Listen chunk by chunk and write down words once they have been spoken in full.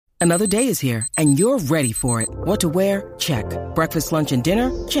Another day is here, and you're ready for it. What to wear? Check. Breakfast, lunch, and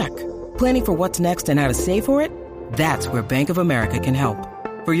dinner? Check. Planning for what's next and how to save for it? That's where Bank of America can help.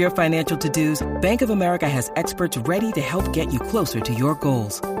 For your financial to-dos, Bank of America has experts ready to help get you closer to your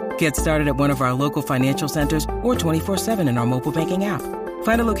goals. Get started at one of our local financial centers or 24/7 in our mobile banking app.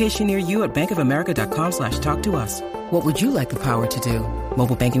 Find a location near you at bankofamerica.com/talktous. What would you like the power to do?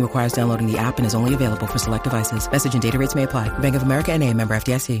 Mobile banking requires downloading the app and is only available for select devices. Message and data rates may apply. Bank of America N.A., member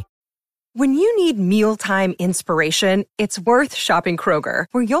FDIC. When you need mealtime inspiration, it's worth shopping Kroger,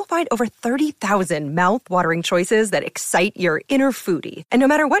 where you'll find over 30,000 mouth-watering choices that excite your inner foodie. And no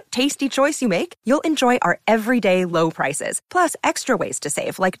matter what tasty choice you make, you'll enjoy our everyday low prices, plus extra ways to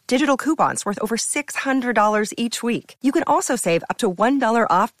save, like digital coupons worth over $600 each week. You can also save up to $1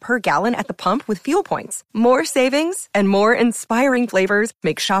 off per gallon at the pump with fuel points. More savings and more inspiring flavors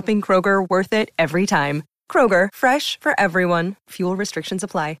make shopping Kroger worth it every time. Kroger, fresh for everyone. Fuel restrictions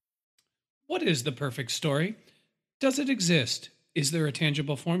apply. What is the perfect story? Does it exist? Is there a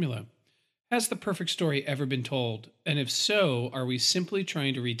tangible formula? Has the perfect story ever been told? And if so, are we simply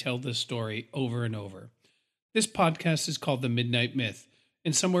trying to retell this story over and over? This podcast is called The Midnight Myth,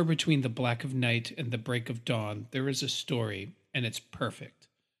 and somewhere between the black of night and the break of dawn, there is a story, and it's perfect.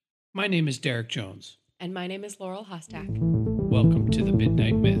 My name is Derek Jones. And my name is Laurel Hostak. Welcome to The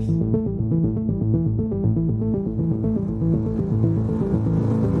Midnight Myth.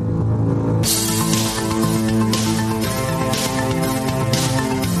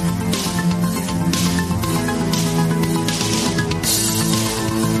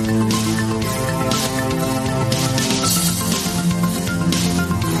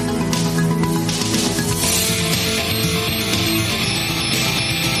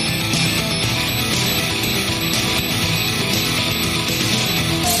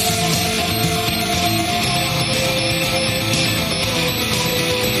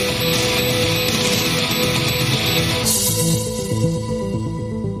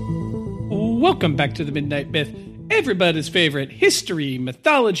 Welcome back to The Midnight Myth, everybody's favorite history,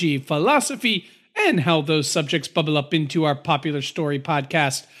 mythology, philosophy, and how those subjects bubble up into our popular story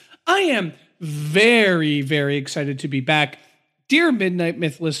podcast. I am very, very excited to be back. Dear Midnight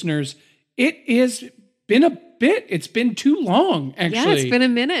Myth listeners, it has been a bit. It's been too long, actually. Yeah, it's been a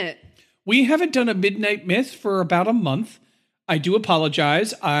minute. We haven't done a Midnight Myth for about a month. I do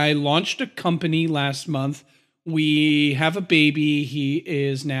apologize. I launched a company last month. We have a baby. He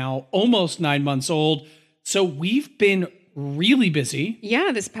is now almost 9 months old. So we've been really busy.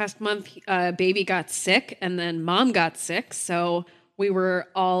 Yeah, this past month, baby got sick and then mom got sick. So we were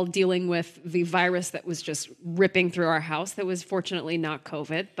all dealing with the virus that was just ripping through our house. That was fortunately not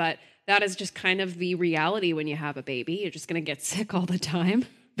COVID, but that is just kind of the reality when you have a baby. You're just going to get sick all the time.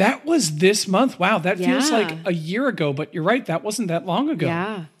 That was this month. Wow, that feels like a year ago, but you're right. That wasn't that long ago.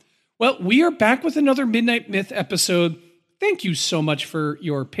 Yeah. Well, we are back with another Midnight Myth episode. Thank you so much for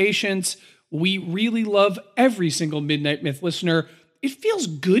your patience. We really love every single Midnight Myth listener. It feels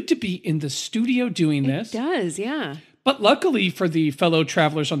good to be in the studio doing this. It does, yeah. But luckily for the fellow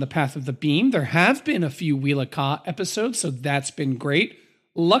travelers on the path of the beam, there have been a few Wheel of Ka episodes, so that's been great.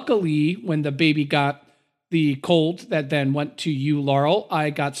 Luckily, when the baby got the cold that then went to you, Laurel,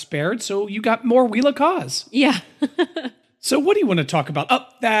 I got spared, so you got more Wheel of Kas. Yeah. So what do you want to talk about? Oh,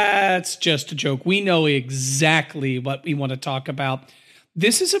 that's just a joke. We know exactly what we want to talk about.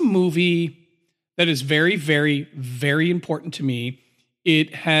 This is a movie that is very, very, very important to me.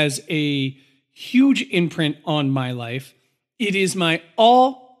 It has a huge imprint on my life. It is my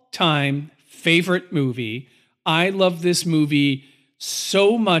all-time favorite movie. I love this movie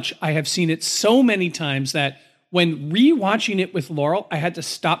so much. I have seen it so many times that when rewatching it with Laurel, I had to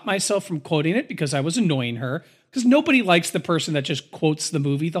stop myself from quoting it because I was annoying her. Because nobody likes the person that just quotes the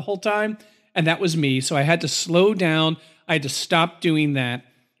movie the whole time. And that was me. So I had to slow down. I had to stop doing that.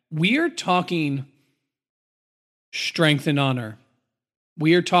 We are talking strength and honor.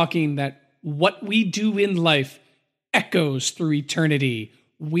 We are talking that what we do in life echoes through eternity.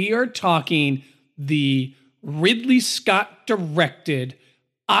 We are talking the Ridley Scott directed,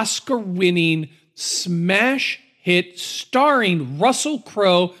 Oscar-winning smash hit starring Russell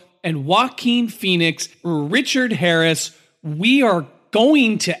Crowe and Joaquin Phoenix, Richard Harris. We are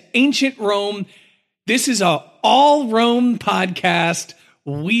going to ancient Rome. This is a all Rome podcast.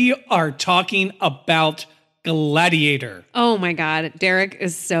 We are talking about Gladiator. Oh my God. Derek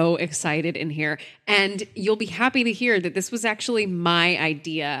is so excited in here. And you'll be happy to hear that this was actually my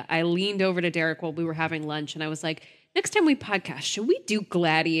idea. I leaned over to Derek while we were having lunch and I was like, next time we podcast, should we do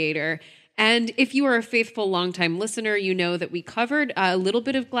Gladiator? And if you are a faithful longtime listener, you know that we covered a little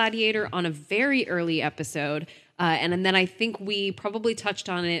bit of Gladiator on a very early episode. And then I think we probably touched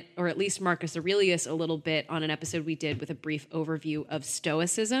on it, or at least Marcus Aurelius a little bit on an episode we did with a brief overview of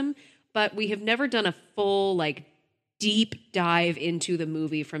Stoicism. But we have never done a full, like, deep dive into the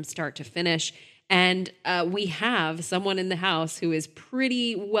movie from start to finish. And we have someone in the house who is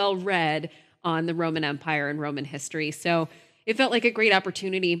pretty well read on the Roman Empire and Roman history. So it felt like a great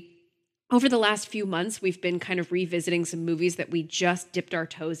opportunity. Over the last few months, we've been kind of revisiting some movies that we just dipped our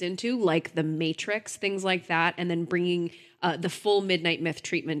toes into, like The Matrix, things like that, and then bringing the full Midnight Myth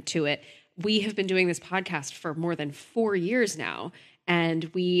treatment to it. We have been doing this podcast for more than 4 years now, and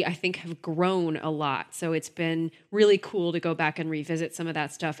we, I think, have grown a lot. So it's been really cool to go back and revisit some of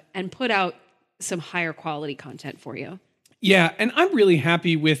that stuff and put out some higher quality content for you. Yeah, and I'm really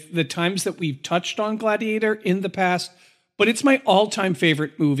happy with the times that we've touched on Gladiator in the past, but it's my all-time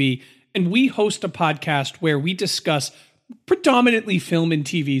favorite movie. And we host a podcast where we discuss predominantly film and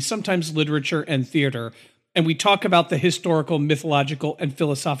TV, sometimes literature and theater. And we talk about the historical, mythological, and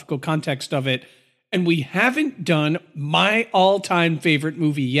philosophical context of it. And we haven't done my all-time favorite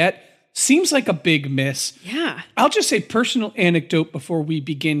movie yet. Seems like a big miss. Yeah. I'll just say personal anecdote before we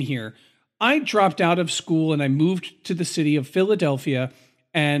begin here. I dropped out of school and I moved to the city of Philadelphia.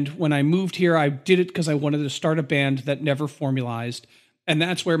 And when I moved here, I did it because I wanted to start a band that never formalized. And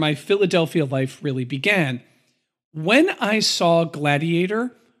that's where my Philadelphia life really began. When I saw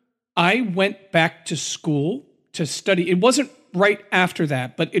Gladiator, I went back to school to study. It wasn't right after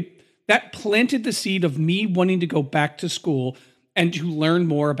that, but that planted the seed of me wanting to go back to school and to learn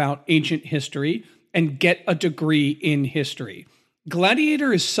more about ancient history and get a degree in history.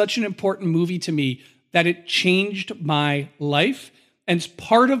 Gladiator is such an important movie to me that it changed my life and it's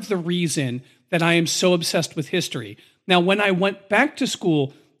part of the reason that I am so obsessed with history. Now, when I went back to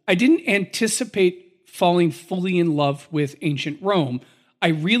school, I didn't anticipate falling fully in love with ancient Rome. I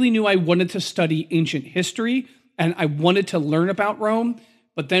really knew I wanted to study ancient history and I wanted to learn about Rome.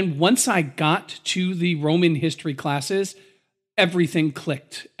 But then once I got to the Roman history classes, everything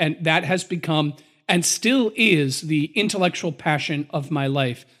clicked. And that has become, and still is, the intellectual passion of my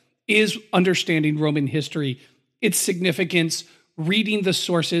life, is understanding Roman history, its significance, reading the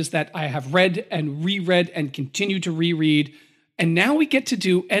sources that I have read and reread and continue to reread. And now we get to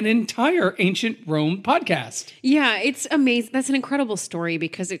do an entire ancient Rome podcast. Yeah, it's amazing. That's an incredible story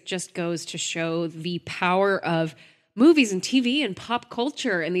because it just goes to show the power of movies and TV and pop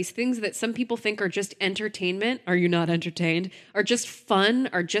culture and these things that some people think are just entertainment. Are you not entertained? Are just fun,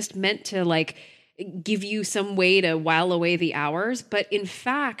 are just meant to like give you some way to while away the hours. But in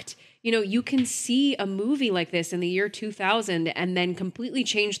fact, you know, you can see a movie like this in the year 2000 and then completely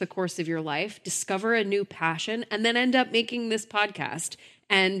change the course of your life, discover a new passion, and then end up making this podcast.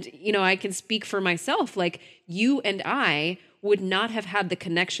 And, you know, I can speak for myself, like you and I would not have had the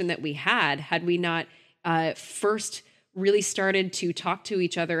connection that we had we not first really started to talk to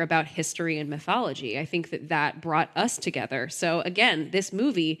each other about history and mythology. I think that brought us together. So again, this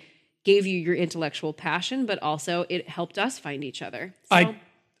movie gave you your intellectual passion, but also it helped us find each other. So,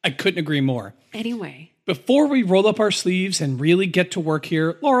 I couldn't agree more. Anyway. Before we roll up our sleeves and really get to work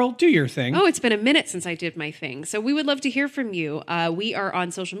here, Laurel, do your thing. Oh, it's been a minute since I did my thing. So we would love to hear from you. We are on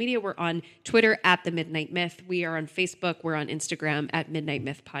social media. We're on Twitter at The Midnight Myth. We are on Facebook. We're on Instagram at Midnight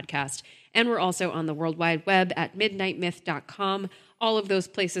Myth Podcast. And we're also on the World Wide Web at midnightmyth.com. All of those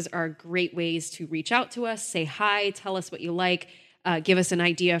places are great ways to reach out to us, say hi, tell us what you like, give us an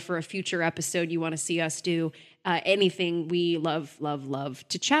idea for a future episode you want to see us do. Anything. We love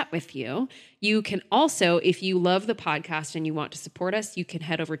to chat with you. You can also, if you love the podcast and you want to support us, you can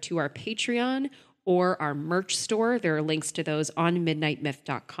head over to our Patreon or our merch store. There are links to those on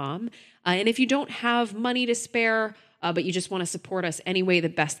midnightmyth.com. And if you don't have money to spare, but you just want to support us anyway, the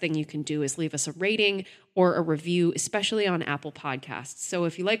best thing you can do is leave us a rating or a review, especially on Apple Podcasts. So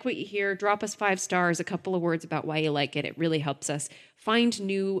if you like what you hear, drop us 5 stars, a couple of words about why you like it. It really helps us find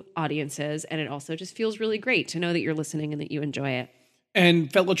new audiences, and it also just feels really great to know that you're listening and that you enjoy it.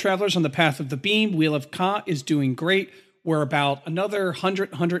 And fellow travelers on the path of the beam, Wheel of Ka is doing great. We're about another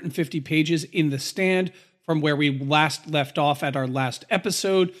 150 pages in the stand from where we last left off at our last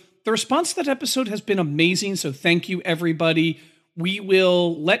episode. The response to that episode has been amazing, so thank you, everybody. We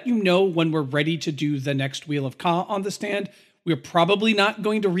will let you know when we're ready to do the next Wheel of Ka on the stand. We're probably not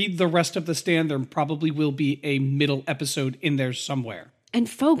going to read the rest of the stand. There probably will be a middle episode in there somewhere. And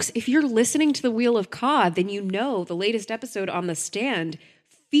folks, if you're listening to the Wheel of Ka, then you know the latest episode on the stand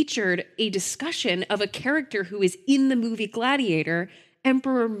featured a discussion of a character who is in the movie Gladiator,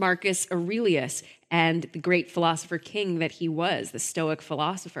 Emperor Marcus Aurelius, and the great philosopher king that he was, the Stoic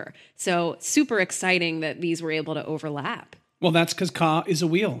philosopher. So super exciting that these were able to overlap. Well, that's because Ka is a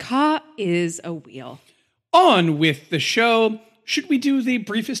wheel. Ka is a wheel. On with the show. Should we do the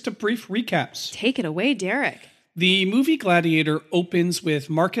briefest of brief recaps? Take it away, Derek. The movie Gladiator opens with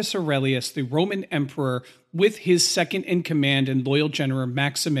Marcus Aurelius, the Roman emperor, with his second in command and loyal general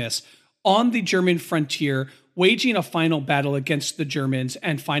Maximus on the German frontier, waging a final battle against the Germans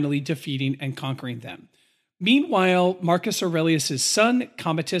and finally defeating and conquering them. Meanwhile, Marcus Aurelius' son,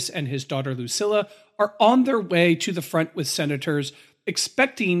 Commodus, and his daughter Lucilla are on their way to the front with senators,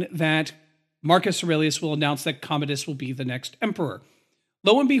 expecting that Marcus Aurelius will announce that Commodus will be the next emperor.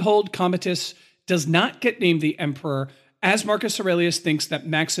 Lo and behold, Commodus does not get named the emperor, as Marcus Aurelius thinks that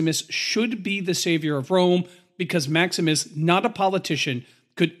Maximus should be the savior of Rome because Maximus, not a politician,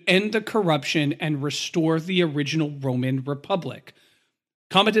 could end the corruption and restore the original Roman Republic.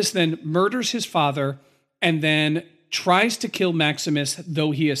 Commodus then murders his father and then tries to kill Maximus,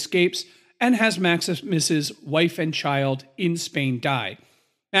 though he escapes, and has Maximus's wife and child in Spain die.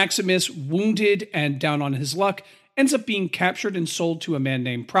 Maximus, wounded and down on his luck, ends up being captured and sold to a man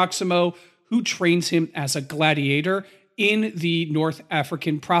named Proximo, who trains him as a gladiator in the North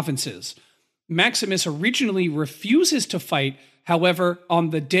African provinces. Maximus originally refuses to fight. However, on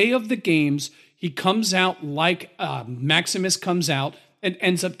the day of the games, he comes out like Maximus comes out and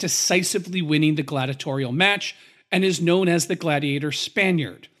ends up decisively winning the gladiatorial match and is known as the Gladiator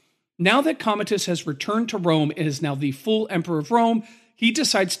Spaniard. Now that Commodus has returned to Rome and is now the full emperor of Rome, he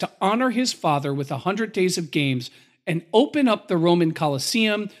decides to honor his father with 100 days of games and open up the Roman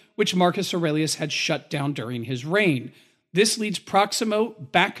Colosseum, which Marcus Aurelius had shut down during his reign. This leads Proximo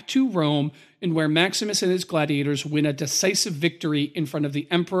back to Rome, and where Maximus and his gladiators win a decisive victory in front of the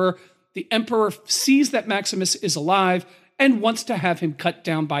emperor. The emperor sees that Maximus is alive and wants to have him cut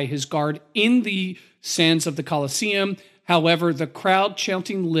down by his guard in the sands of the Colosseum. However, the crowd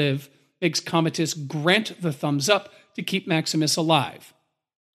chanting "Live" makes Commodus grant the thumbs up to keep Maximus alive.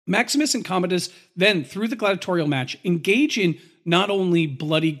 Maximus and Commodus then, through the gladiatorial match, engage in not only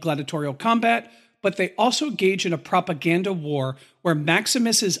bloody gladiatorial combat, but they also engage in a propaganda war where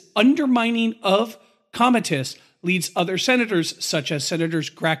Maximus's undermining of Commodus leads other senators, such as Senators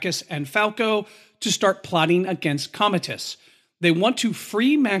Gracchus and Falco, to start plotting against Commodus. They want to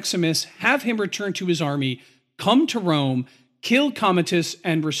free Maximus, have him return to his army, come to Rome, kill Commodus,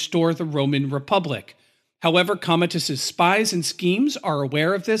 and restore the Roman Republic. However, Commodus' spies and schemes are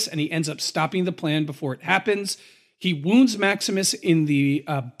aware of this, and he ends up stopping the plan before it happens. He wounds Maximus in the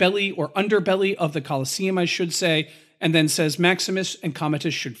belly or underbelly of the Colosseum, I should say, and then says Maximus and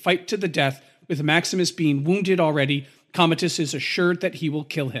Commodus should fight to the death. With Maximus being wounded already, Commodus is assured that he will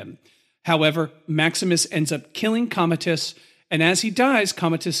kill him. However, Maximus ends up killing Commodus, and as he dies,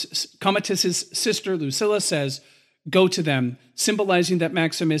 Commodus' sister Lucilla says, "Go to them," symbolizing that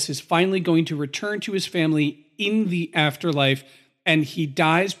Maximus is finally going to return to his family in the afterlife, and he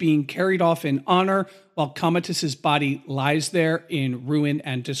dies being carried off in honor while Commodus' body lies there in ruin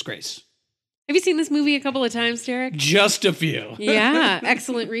and disgrace. Have you seen this movie a couple of times, Derek? Just a few. Yeah,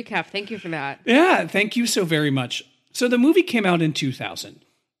 excellent recap. Thank you for that. Yeah, thank you so very much. So the movie came out in 2000.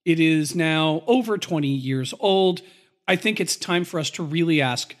 It is now over 20 years old. I think it's time for us to really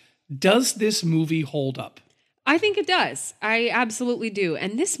ask, does this movie hold up? I think it does. I absolutely do.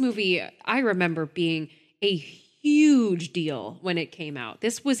 And this movie, I remember being a huge deal when it came out.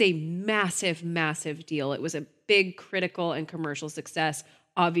 This was a massive, massive deal. It was a big critical and commercial success,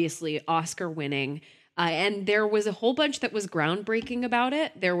 obviously Oscar winning. And there was a whole bunch that was groundbreaking about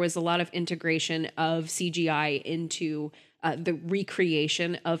it. There was a lot of integration of CGI into the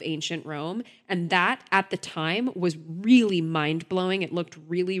recreation of ancient Rome. And that, at the time, was really mind-blowing. It looked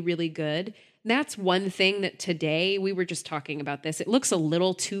really, really good. That's one thing that today, we were just talking about this, it looks a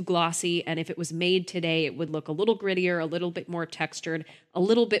little too glossy, and if it was made today, it would look a little grittier, a little bit more textured, a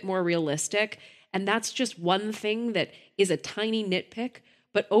little bit more realistic, and that's just one thing that is a tiny nitpick,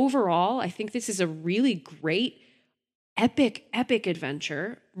 but overall, I think this is a really great, epic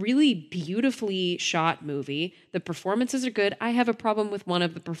adventure, really beautifully shot movie. The performances are good. I have a problem with one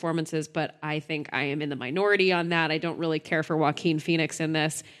of the performances, but I think I am in the minority on that. I don't really care for Joaquin Phoenix in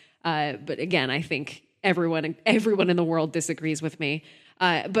this. But again, I think everyone in the world disagrees with me.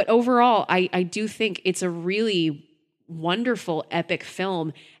 But overall, I do think it's a really wonderful, epic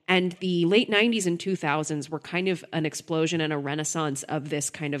film. And the late 90s and 2000s were kind of an explosion and a renaissance of this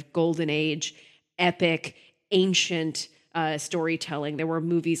kind of golden age, epic, ancient storytelling. There were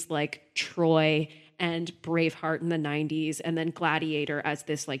movies like Troy and Braveheart in the 90s, and then Gladiator as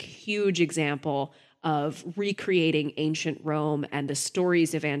this like huge example of recreating ancient Rome and the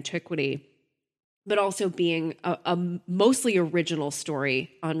stories of antiquity, but also being a mostly original story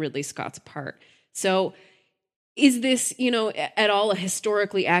on Ridley Scott's part. So Is this, at all a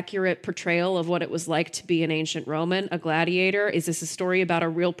historically accurate portrayal of what it was like to be an ancient Roman, a gladiator? Is this a story about a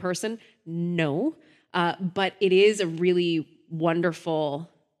real person? No. But it is a really wonderful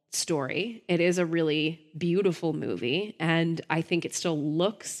story. It is a really beautiful movie. And I think it still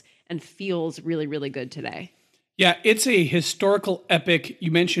looks and feels really, really good today. Yeah, it's a historical epic.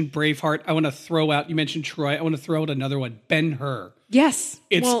 You mentioned Braveheart. I want to throw out, you mentioned Troy. I want to throw out another one, Ben-Hur. Yes.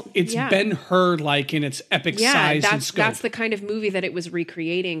 It's Ben-Hur like in its epic size and scope. That's the kind of movie that it was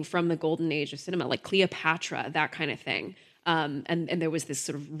recreating from the golden age of cinema, like Cleopatra, that kind of thing. And there was this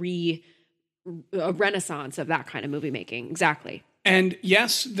sort of a renaissance of that kind of movie making. Exactly. And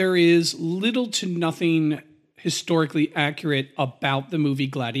yes, there is little to nothing historically accurate about the movie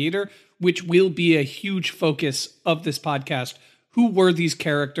Gladiator, which will be a huge focus of this podcast. Who were these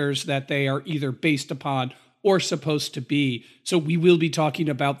characters that they are either based upon or supposed to be? So we will be talking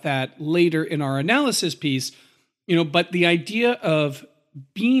about that later in our analysis piece, but the idea of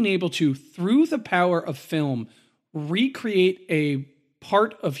being able to, through the power of film, recreate a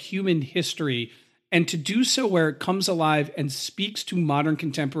part of human history, and to do so where it comes alive and speaks to modern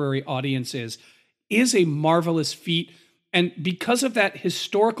contemporary audiences is a marvelous feat. And because of that,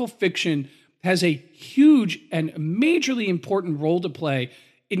 historical fiction has a huge and majorly important role to play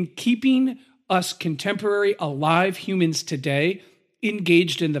in keeping us contemporary, alive humans today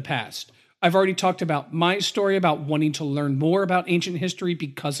engaged in the past. I've already talked about my story about wanting to learn more about ancient history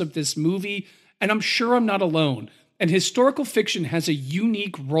because of this movie, and I'm sure I'm not alone. And historical fiction has a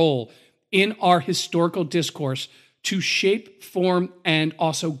unique role in our historical discourse to shape, form, and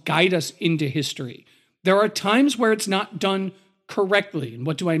also guide us into history. There are times where it's not done correctly. And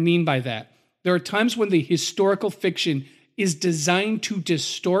what do I mean by that? There are times when the historical fiction is designed to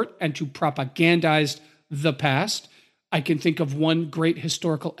distort and to propagandize the past. I can think of one great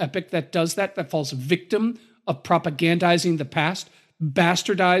historical epic that does that falls victim of propagandizing the past,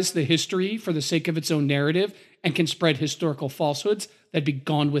 bastardize the history for the sake of its own narrative, and can spread historical falsehoods. That'd be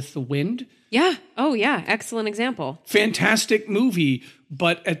Gone with the Wind. Yeah. Oh, yeah. Excellent example. Fantastic movie,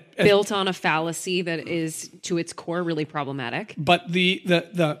 but built on a fallacy that is, to its core, really problematic. But the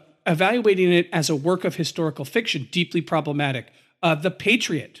evaluating it as a work of historical fiction, deeply problematic. The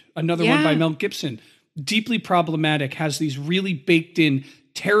Patriot, another one by Mel Gibson, deeply problematic, has these really baked in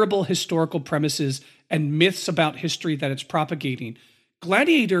terrible historical premises and myths about history that it's propagating.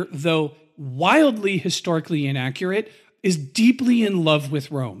 Gladiator, though wildly historically inaccurate, is deeply in love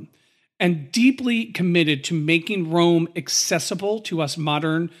with Rome and deeply committed to making Rome accessible to us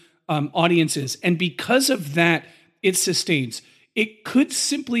modern audiences. And because of that, it sustains. It could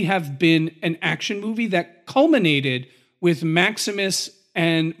simply have been an action movie that culminated with Maximus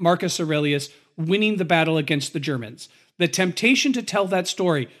and Marcus Aurelius winning the battle against the Germans. The temptation to tell that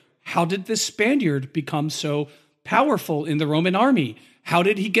story. How did this Spaniard become so powerful in the Roman army? How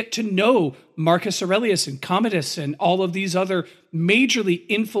did he get to know Marcus Aurelius and Commodus and all of these other majorly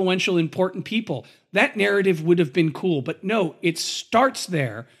influential, important people? That narrative would have been cool, but no, it starts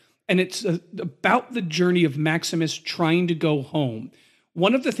there, and it's about the journey of Maximus trying to go home.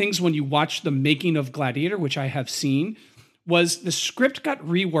 One of the things when you watch the making of Gladiator, which I have seen, was the script got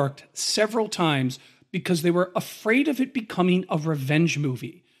reworked several times because they were afraid of it becoming a revenge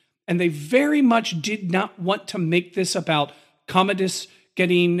movie. And they very much did not want to make this about Commodus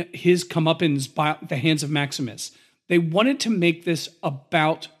getting his comeuppance by the hands of Maximus. They wanted to make this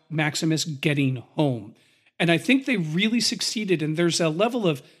about Maximus getting home. And I think they really succeeded. And there's a level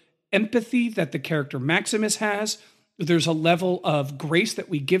of empathy that the character Maximus has. There's a level of grace that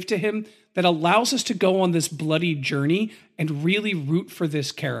we give to him that allows us to go on this bloody journey and really root for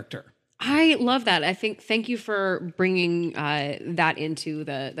this character. I love that. Thank you for bringing that into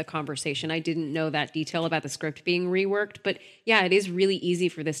the conversation. I didn't know that detail about the script being reworked, but yeah, it is really easy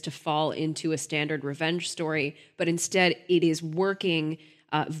for this to fall into a standard revenge story, but instead it is working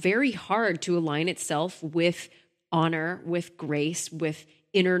very hard to align itself with honor, with grace, with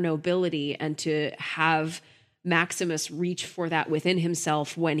inner nobility, and to have Maximus reach for that within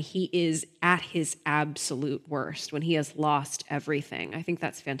himself when he is at his absolute worst, when he has lost everything. I think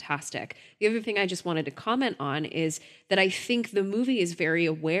that's fantastic. The other thing I just wanted to comment on is that I think the movie is very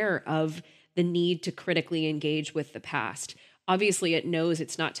aware of the need to critically engage with the past. Obviously, it knows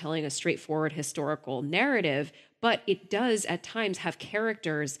it's not telling a straightforward historical narrative, but it does at times have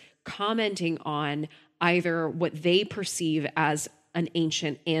characters commenting on either what they perceive as an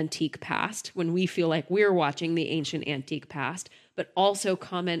ancient antique past when we feel like we're watching the ancient antique past, but also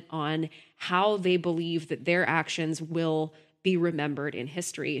comment on how they believe that their actions will be remembered in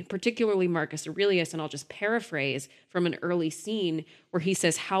history, particularly Marcus Aurelius. And I'll just paraphrase from an early scene where he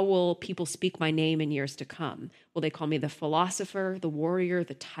says, "How will people speak my name in years to come? Will they call me the philosopher, the warrior,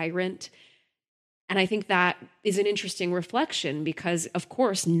 the tyrant?" And I think that is an interesting reflection because, of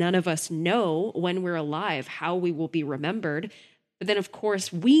course, none of us know when we're alive how we will be remembered. But then, of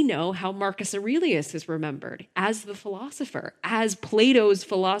course, we know how Marcus Aurelius is remembered as the philosopher, as Plato's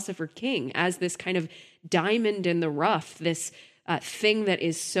philosopher king, as this kind of diamond in the rough, this thing that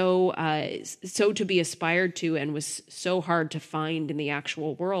is so to be aspired to and was so hard to find in the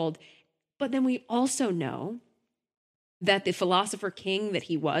actual world. But then we also know that the philosopher king that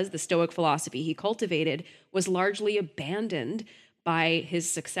he was, the Stoic philosophy he cultivated, was largely abandoned by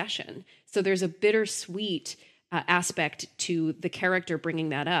his succession. So there's a bittersweet aspect to the character bringing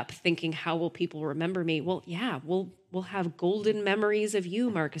that up, thinking, how will people remember me? Well, yeah, we'll have golden memories of you,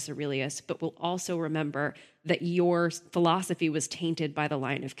 Marcus Aurelius, but we'll also remember that your philosophy was tainted by the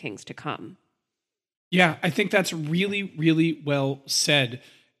line of kings to come. Yeah, I think that's really, really well said.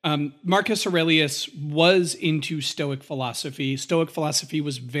 Marcus Aurelius was into Stoic philosophy. Stoic philosophy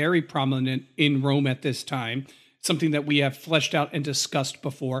was very prominent in Rome at this time, something that we have fleshed out and discussed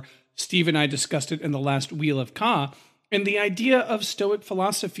before. Steve and I discussed it in the last Wheel of Ka. And the idea of Stoic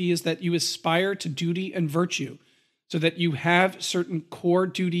philosophy is that you aspire to duty and virtue, so that you have certain core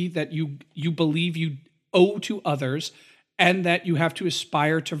duty that you believe you owe to others, and that you have to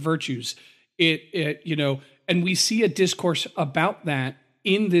aspire to virtues. And we see a discourse about that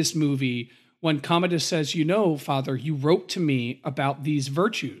in this movie when Commodus says, Father, you wrote to me about these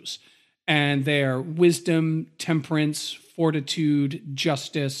virtues, and they're wisdom, temperance, fortitude,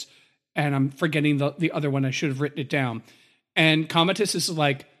 justice, and I'm forgetting the other one. I should have written it down. And Commodus is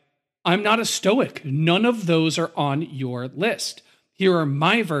like, I'm not a Stoic. None of those are on your list. Here are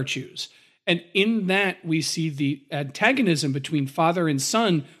my virtues. And in that, we see the antagonism between father and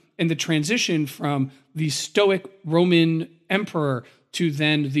son and the transition from the Stoic Roman emperor to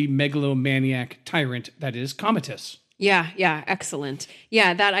then the megalomaniac tyrant that is Commodus. Yeah, excellent.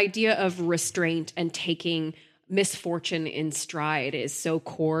 Yeah, that idea of restraint and taking misfortune in stride is so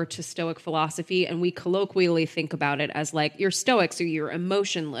core to Stoic philosophy. And we colloquially think about it as like, you're Stoic, so you're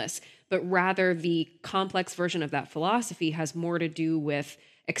emotionless. But rather, the complex version of that philosophy has more to do with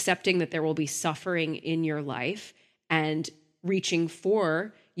accepting that there will be suffering in your life and reaching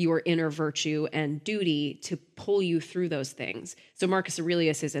for your inner virtue and duty to pull you through those things. So Marcus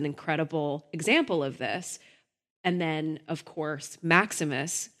Aurelius is an incredible example of this. And then, of course,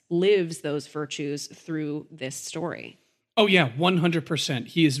 Maximus lives those virtues through this story. Oh, yeah, 100%.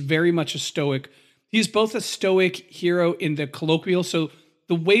 He is very much a Stoic. He's both a Stoic hero in the colloquial. So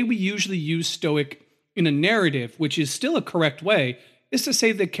the way we usually use Stoic in a narrative, which is still a correct way, is to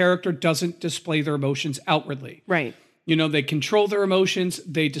say the character doesn't display their emotions outwardly. Right. They control their emotions,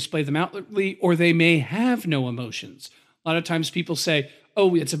 they display them outwardly, or they may have no emotions. A lot of times people say,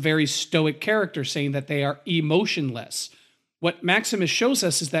 oh, it's a very Stoic character saying that they are emotionless. What Maximus shows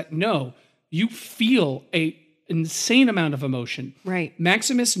us is that, no, you feel an insane amount of emotion. Right.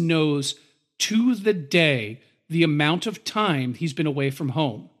 Maximus knows to the day the amount of time he's been away from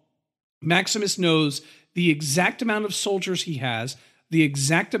home. Maximus knows the exact amount of soldiers he has, the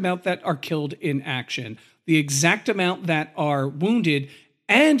exact amount that are killed in action, the exact amount that are wounded,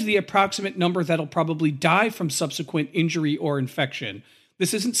 and the approximate number that'll probably die from subsequent injury or infection.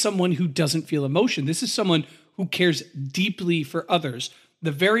 This isn't someone who doesn't feel emotion. This is someone who cares deeply for others.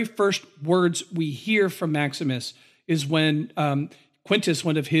 The very first words we hear from Maximus is when Quintus,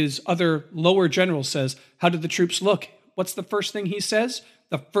 one of his other lower generals, says, how did the troops look? What's the first thing he says?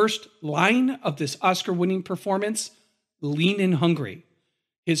 The first line of this Oscar-winning performance, lean and hungry.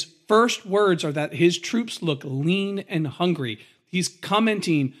 His first words are that his troops look lean and hungry. He's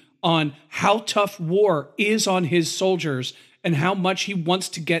commenting on how tough war is on his soldiers and how much he wants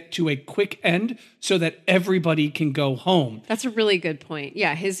to get to a quick end so that everybody can go home. That's a really good point.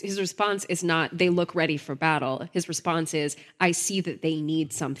 Yeah, his response is not, they look ready for battle. His response is, I see that they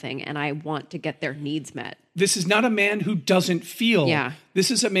need something and I want to get their needs met. This is not a man who doesn't feel. Yeah. This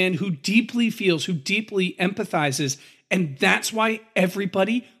is a man who deeply feels, who deeply empathizes, and that's why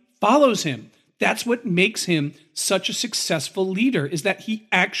everybody follows him. That's what makes him such a successful leader, is that he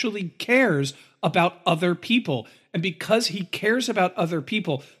actually cares about other people. And because he cares about other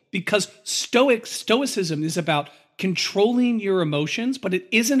people, because Stoicism is about controlling your emotions, but it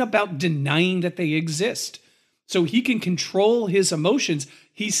isn't about denying that they exist. So he can control his emotions.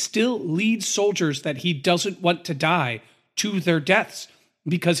 He still leads soldiers that he doesn't want to die to their deaths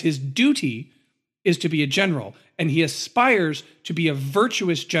because his duty is to be a general. And he aspires to be a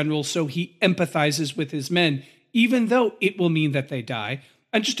virtuous general, so he empathizes with his men, even though it will mean that they die.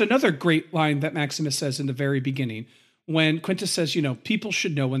 And just another great line that Maximus says in the very beginning, when Quintus says, people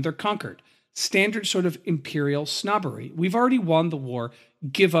should know when they're conquered. Standard sort of imperial snobbery. We've already won the war.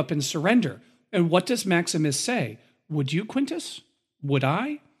 Give up and surrender. And what does Maximus say? Would you, Quintus? Would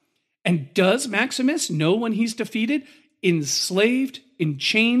I? And does Maximus know when he's defeated? Enslaved,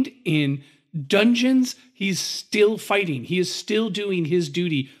 enchained, in dungeons, he's still fighting. He is still doing his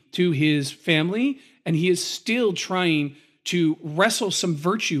duty to his family, and he is still trying to wrestle some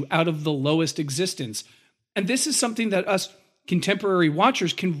virtue out of the lowest existence. And this is something that us contemporary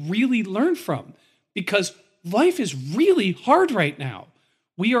watchers can really learn from, because life is really hard right now.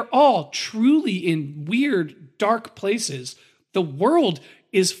 We are all truly in weird, dark places. The world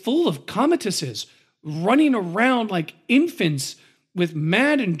is full of comituses running around like infants with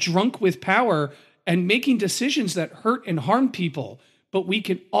mad and drunk with power and making decisions that hurt and harm people. But we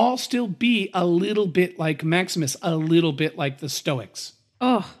can all still be a little bit like Maximus, a little bit like the Stoics.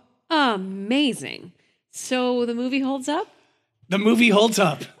 Oh, amazing. So the movie holds up? The movie holds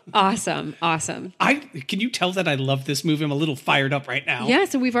up. Awesome. Can you tell that I love this movie? I'm a little fired up right now. Yeah,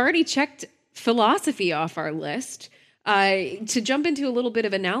 so we've already checked philosophy off our list. To jump into a little bit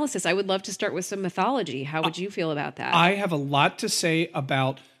of analysis, I would love to start with some mythology. How would you feel about that? I have a lot to say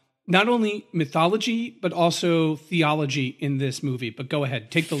about not only mythology, but also theology in this movie. But go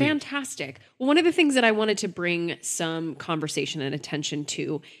ahead, take the lead. Fantastic. Well, one of the things that I wanted to bring some conversation and attention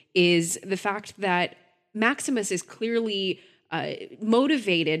to is the fact that Maximus is clearly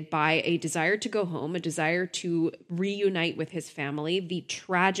motivated by a desire to go home, a desire to reunite with his family. The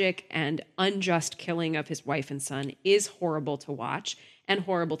tragic and unjust killing of his wife and son is horrible to watch, and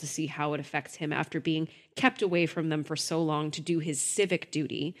horrible to see how it affects him after being kept away from them for so long to do his civic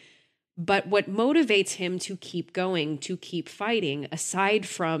duty. But what motivates him to keep going, to keep fighting, aside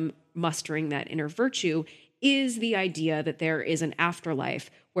from mustering that inner virtue, is the idea that there is an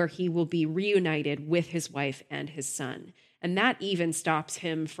afterlife where he will be reunited with his wife and his son. And that even stops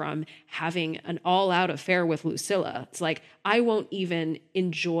him from having an all-out affair with Lucilla. It's like, I won't even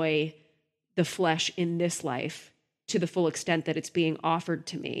enjoy the flesh in this life to the full extent that it's being offered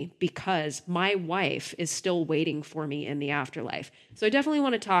to me, because my wife is still waiting for me in the afterlife. So I definitely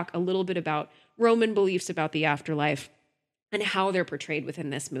want to talk a little bit about Roman beliefs about the afterlife and how they're portrayed within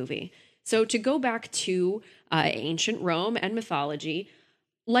this movie. So to go back to ancient Rome and mythology,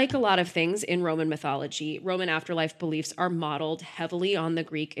 like a lot of things in Roman mythology, Roman afterlife beliefs are modeled heavily on the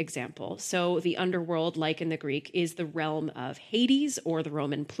Greek example. So the underworld, like in the Greek, is the realm of Hades, or the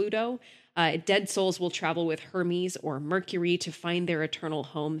Roman Pluto. Dead souls will travel with Hermes or Mercury to find their eternal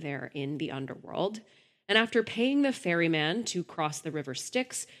home there in the underworld. And after paying the ferryman to cross the river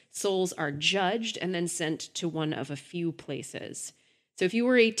Styx, souls are judged and then sent to one of a few places. So if you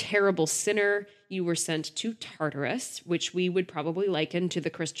were a terrible sinner, you were sent to Tartarus, which we would probably liken to the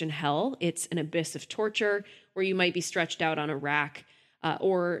Christian hell. It's an abyss of torture where you might be stretched out on a rack,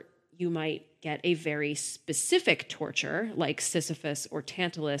 or you might get a very specific torture like Sisyphus or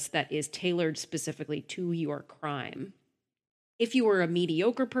Tantalus that is tailored specifically to your crime. If you were a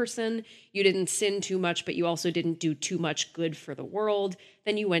mediocre person, you didn't sin too much, but you also didn't do too much good for the world,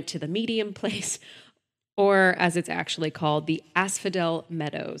 then you went to the medium place, or as it's actually called, the Asphodel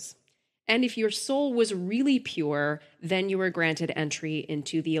Meadows. And if your soul was really pure, then you were granted entry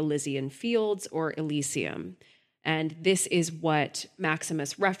into the Elysian Fields, or Elysium. And this is what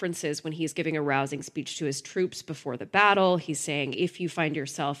Maximus references when he's giving a rousing speech to his troops before the battle. He's saying, if you find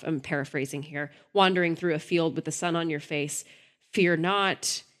yourself, I'm paraphrasing here, wandering through a field with the sun on your face, fear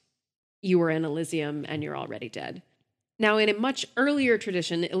not, you are in Elysium and you're already dead. Now, in a much earlier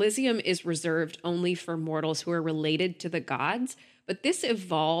tradition, Elysium is reserved only for mortals who are related to the gods, but this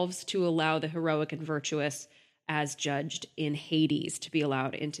evolves to allow the heroic and virtuous, as judged in Hades, to be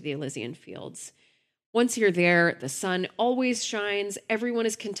allowed into the Elysian Fields. Once you're there, the sun always shines, everyone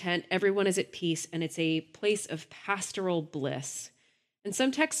is content, everyone is at peace, and it's a place of pastoral bliss. And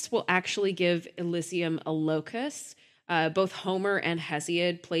some texts will actually give Elysium a locus. Both Homer and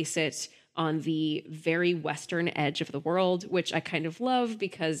Hesiod place it on the very western edge of the world, which I kind of love,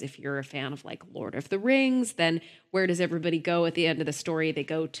 because if you're a fan of like Lord of the Rings, then where does everybody go at the end of the story? They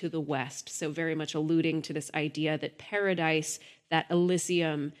go to the west. So very much alluding to this idea that paradise, that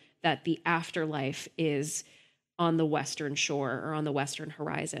Elysium, that the afterlife is on the western shore or on the western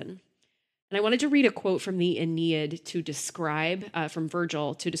horizon. And I wanted to read a quote from the Aeneid to describe, from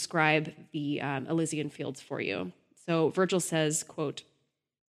Virgil, to describe the Elysian Fields for you. So Virgil says, quote,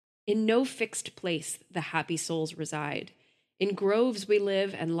 "In no fixed place the happy souls reside. In groves we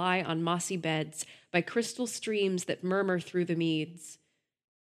live and lie on mossy beds, by crystal streams that murmur through the meads.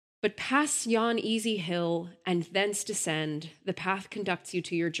 But pass yon easy hill, and thence descend. The path conducts you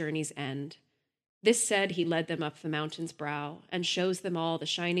to your journey's end. This said, he led them up the mountain's brow, and shows them all the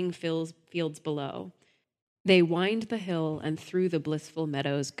shining fields below. They wind the hill, and through the blissful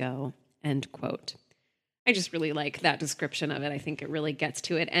meadows go. End quote. I just really like that description of it. I think it really gets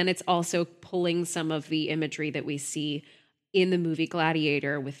to it. And it's also pulling some of the imagery that we see in the movie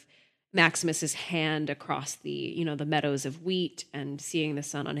Gladiator with Maximus's hand across the meadows of wheat and seeing the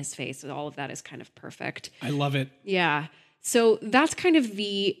sun on his face. All of that is kind of perfect. I love it. Yeah. So that's kind of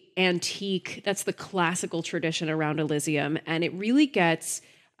the antique, that's the classical tradition around Elysium. And it really gets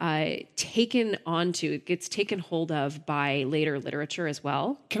taken hold of by later literature as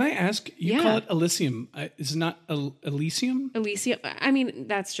well. Can I ask, you call it Elysium. Is it not Elysium? Elysium. I mean,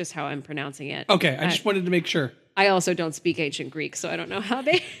 that's just how I'm pronouncing it. Okay. I just wanted to make sure. I also don't speak ancient Greek, so I don't know how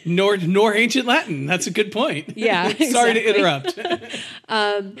they... Nor ancient Latin. That's a good point. Yeah, Sorry to interrupt.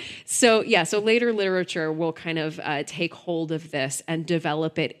 So later literature will kind of take hold of this and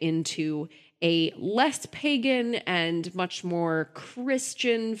develop it into a less pagan and much more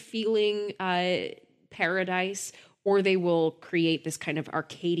Christian feeling paradise, or they will create this kind of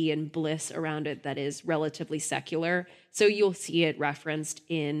Arcadian bliss around it that is relatively secular. So you'll see it referenced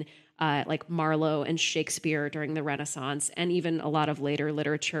in like Marlowe and Shakespeare during the Renaissance, and even a lot of later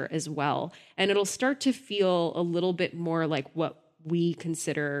literature as well. And it'll start to feel a little bit more like what we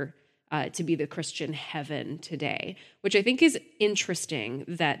consider to be the Christian heaven today, which I think is interesting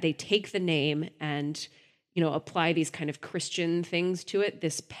that they take the name and, apply these kind of Christian things to it,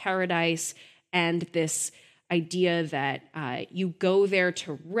 this paradise and this idea that you go there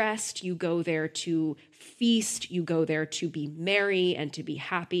to rest, you go there to feast, you go there to be merry and to be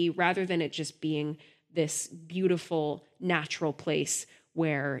happy, rather than it just being this beautiful natural place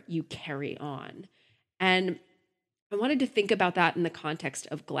where you carry on. And I wanted to think about that in the context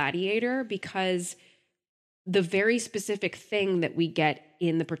of Gladiator, because the very specific thing that we get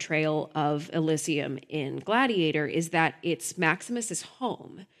in the portrayal of Elysium in Gladiator is that it's Maximus's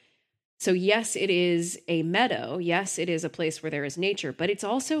home. So yes, it is a meadow. Yes, it is a place where there is nature, but it's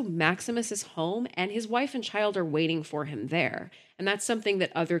also Maximus's home, and his wife and child are waiting for him there. And that's something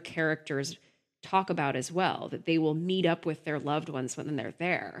that other characters talk about as well, that they will meet up with their loved ones when they're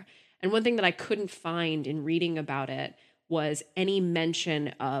there. And one thing that I couldn't find in reading about it was any mention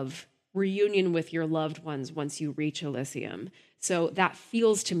of reunion with your loved ones once you reach Elysium. So that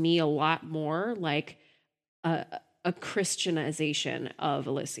feels to me a lot more like a Christianization of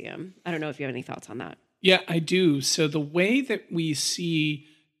Elysium. I don't know if you have any thoughts on that. Yeah, I do. So the way that we see,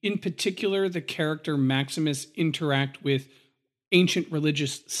 in particular, the character Maximus interact with ancient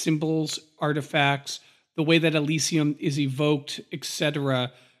religious symbols, artifacts, the way that Elysium is evoked,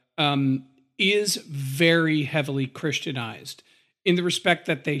 etc., is very heavily Christianized in the respect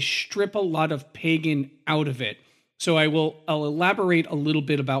that they strip a lot of pagan out of it. So I'll elaborate a little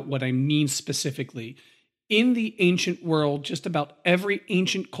bit about what I mean specifically. In the ancient world, just about every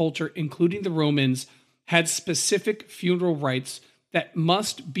ancient culture, including the Romans, had specific funeral rites that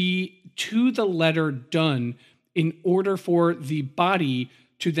must be to the letter done in order for the body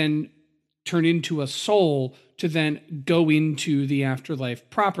to then turn into a soul to then go into the afterlife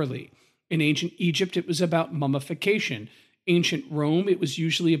properly. In ancient Egypt, it was about mummification. Ancient Rome, it was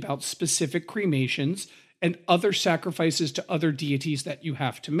usually about specific cremations and other sacrifices to other deities that you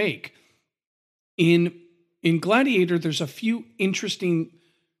have to make. In Gladiator, there's a few interesting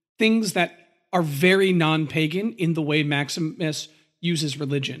things that are very non-pagan in the way Maximus uses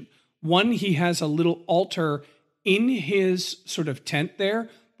religion. One, he has a little altar in his sort of tent there,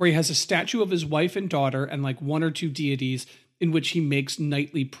 where he has a statue of his wife and daughter and like one or two deities in which he makes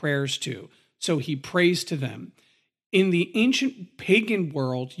nightly prayers to. So he prays to them. In the ancient pagan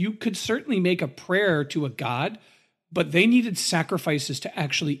world, you could certainly make a prayer to a god, but they needed sacrifices to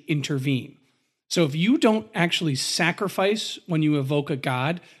actually intervene. So if you don't actually sacrifice when you evoke a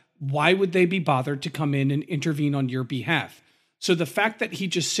god, why would they be bothered to come in and intervene on your behalf? So the fact that he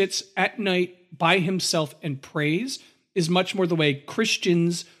just sits at night by himself and prays is much more the way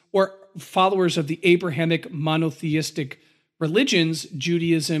Christians or followers of the Abrahamic monotheistic religions,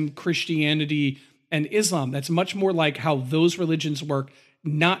 Judaism, Christianity, and Islam. That's much more like how those religions work,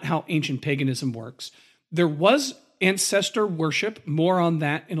 not how ancient paganism works. There was ancestor worship, more on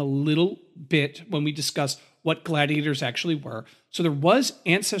that in a little bit when we discuss what gladiators actually were. So there was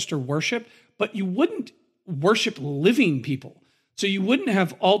ancestor worship, but you wouldn't worship living people. So you wouldn't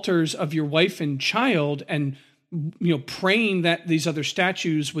have altars of your wife and child and praying that these other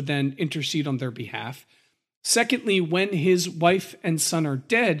statues would then intercede on their behalf. Secondly, when his wife and son are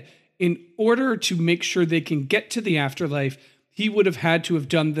dead, in order to make sure they can get to the afterlife, he would have had to have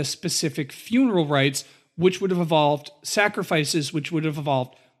done the specific funeral rites, which would have involved sacrifices, which would have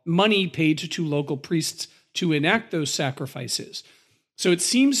involved money paid to local priests to enact those sacrifices. So it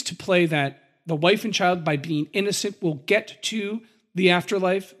seems to play that the wife and child, by being innocent, will get to the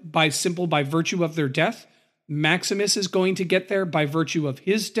afterlife by virtue of their death. Maximus is going to get there by virtue of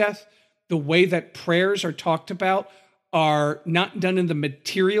his death. The way that prayers are talked about are not done in the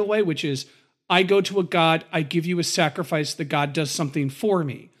material way, which is, I go to a god, I give you a sacrifice, the god does something for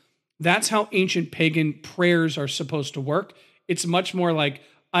me. That's how ancient pagan prayers are supposed to work. It's much more like,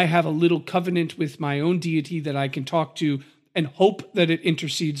 I have a little covenant with my own deity that I can talk to and hope that it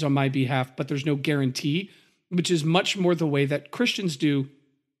intercedes on my behalf, but there's no guarantee, which is much more the way that Christians do.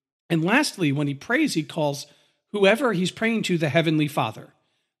 And lastly, when he prays, he calls whoever he's praying to the Heavenly Father.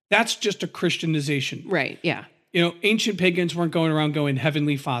 That's just a Christianization. Right, yeah. Ancient pagans weren't going around going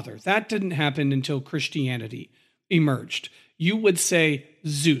Heavenly Father. That didn't happen until Christianity emerged. You would say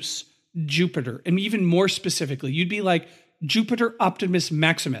Zeus, Jupiter, and even more specifically, you'd be like Jupiter Optimus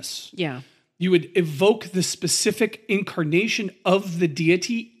Maximus. Yeah. You would evoke the specific incarnation of the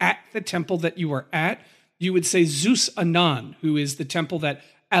deity at the temple that you are at. You would say Zeus Anan, who is the temple that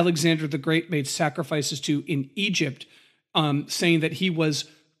Alexander the Great made sacrifices to in Egypt, saying that he was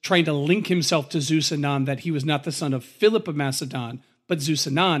trying to link himself to Zeus Anan, that he was not the son of Philip of Macedon, but Zeus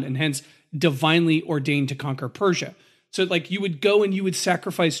Anan, and hence divinely ordained to conquer Persia. So you would go and you would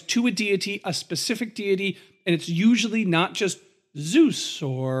sacrifice to a deity, a specific deity, and it's usually not just Zeus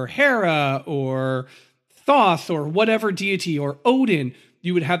or Hera or Thoth or whatever deity or Odin.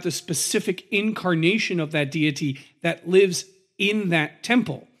 You would have the specific incarnation of that deity that lives in that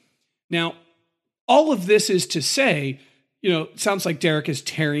temple. Now, all of this is to say, it sounds like Derek is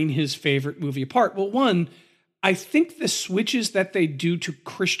tearing his favorite movie apart. Well, one, I think the switches that they do to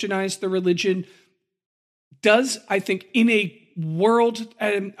Christianize the religion does, I think, in a world,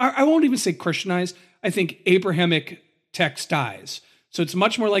 and I won't even say Christianize, I think Abrahamic text dies. So it's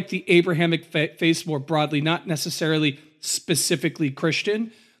much more like the Abrahamic faith more broadly, not necessarily specifically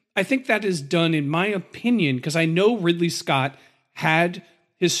Christian. I think that is done, in my opinion, because I know Ridley Scott had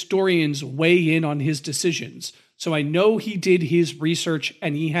historians weigh in on his decisions. So I know he did his research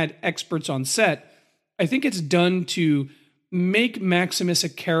and he had experts on set. I think it's done to make Maximus a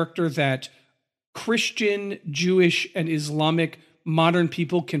character that Christian, Jewish, and Islamic modern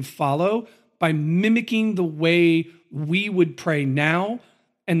people can follow by mimicking the way we would pray now.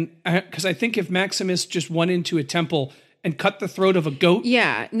 And because I think if Maximus just went into a temple and cut the throat of a goat.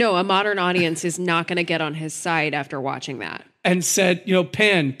 Yeah, no, a modern audience is not going to get on his side after watching that. And said,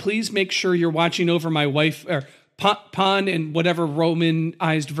 Pan, please make sure you're watching over my wife, or Pan in whatever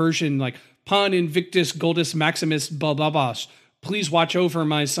Romanized version, like Pan Invictus Goldus Maximus blah, blah, blah. Please watch over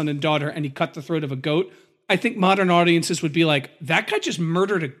my son and daughter. And he cut the throat of a goat. I think modern audiences would be like, that guy just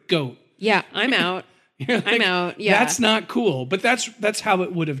murdered a goat. Yeah, I'm out. Like, I'm out. Yeah. That's not cool. But that's how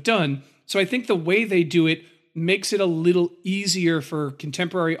it would have done. So I think the way they do it makes it a little easier for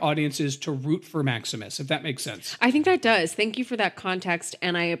contemporary audiences to root for Maximus, if that makes sense. I think that does. Thank you for that context.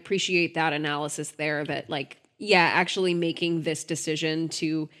 And I appreciate that analysis there that actually making this decision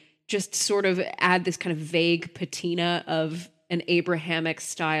to just sort of add this kind of vague patina of an Abrahamic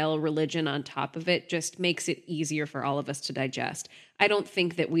style religion on top of it just makes it easier for all of us to digest. I don't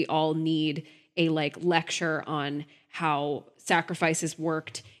think that we all need a lecture on how sacrifices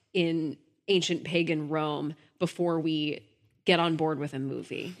worked in ancient pagan Rome before we get on board with a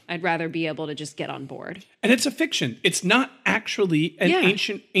movie. I'd rather be able to just get on board. And it's a fiction. It's not actually an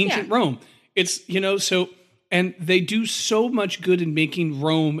ancient Rome. It's, and they do so much good in making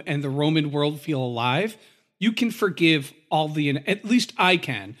Rome and the Roman world feel alive. You can forgive at least I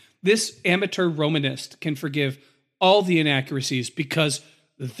can. This amateur Romanist can forgive all the inaccuracies because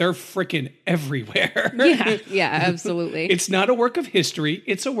they're freaking everywhere. Yeah, absolutely. It's not a work of history.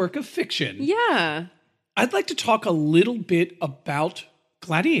 It's a work of fiction. Yeah. I'd like to talk a little bit about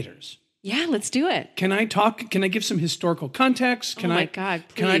gladiators. Yeah, let's do it. Can I give some historical context? God,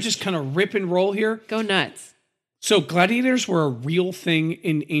 please. Can I just kind of rip and roll here? Go nuts. So gladiators were a real thing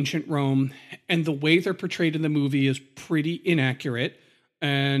in ancient Rome, and the way they're portrayed in the movie is pretty inaccurate.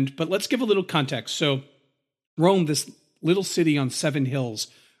 But let's give a little context. So Rome, this little city on 7 hills,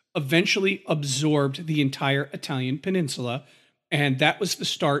 eventually absorbed the entire Italian peninsula, and that was the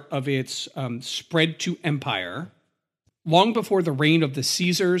start of its spread to empire. Long before the reign of the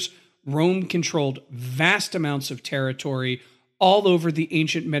Caesars, Rome controlled vast amounts of territory all over the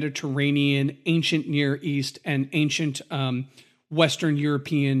ancient Mediterranean, ancient Near East, and ancient Western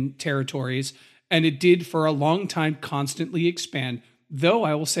European territories. And it did for a long time constantly expand, though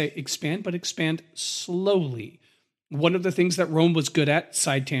I will say expand, but expand slowly. One of the things that Rome was good at,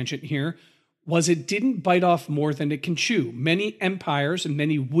 side tangent here, was it didn't bite off more than it can chew. Many empires and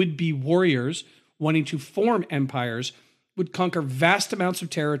many would-be warriors wanting to form empires would conquer vast amounts of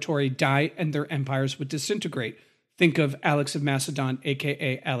territory, die, and their empires would disintegrate. Think of Alex of Macedon,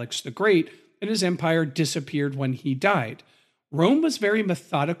 aka Alex the Great, and his empire disappeared when he died. Rome was very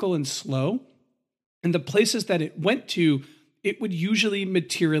methodical and slow, and the places that it went to, it would usually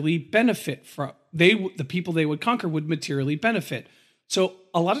materially benefit from. The people they would conquer would materially benefit. So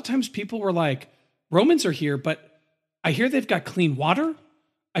a lot of times people were like, Romans are here, but I hear they've got clean water.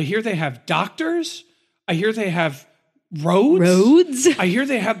 I hear they have doctors. I hear they have roads. I hear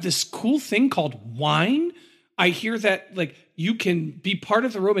they have this cool thing called wine. I hear that like you can be part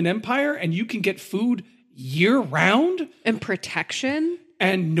of the Roman Empire and you can get food year round. And protection.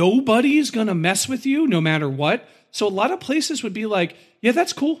 And nobody's going to mess with you no matter what. So a lot of places would be like, yeah,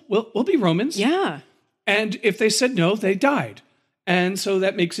 that's cool. We'll be Romans. Yeah. And if they said no, they died. And so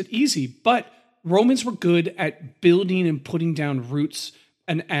that makes it easy. But Romans were good at building and putting down roots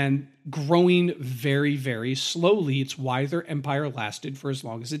and growing very, very slowly. It's why their empire lasted for as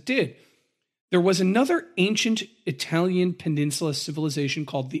long as it did. There was another ancient Italian peninsula civilization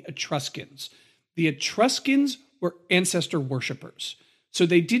called the Etruscans. The Etruscans were ancestor worshipers. So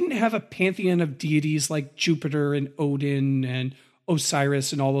they didn't have a pantheon of deities like Jupiter and Odin and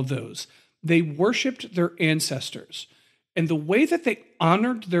Osiris and all of those. They worshiped their ancestors. And the way that they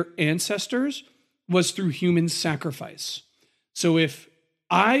honored their ancestors was through human sacrifice. So if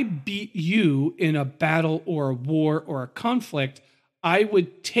I beat you in a battle or a war or a conflict, I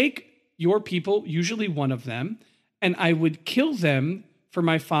would take your people, usually one of them, and I would kill them for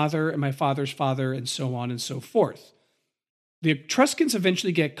my father and my father's father and so on and so forth. The Etruscans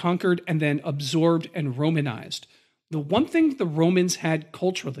eventually get conquered and then absorbed and Romanized. The one thing the Romans had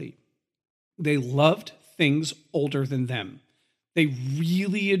culturally, they loved things older than them. They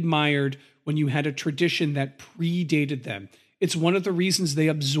really admired when you had a tradition that predated them. It's one of the reasons they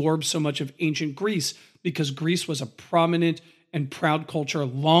absorbed so much of ancient Greece, because Greece was a prominent and proud culture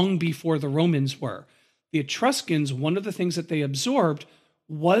long before the Romans were. The Etruscans, one of the things that they absorbed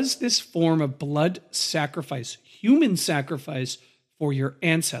was this form of blood sacrifice, human sacrifice for your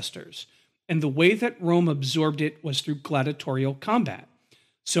ancestors. And the way that Rome absorbed it was through gladiatorial combat.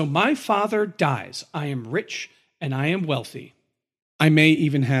 So my father dies. I am rich and I am wealthy. I may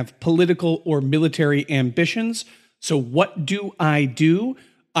even have political or military ambitions. So what do? I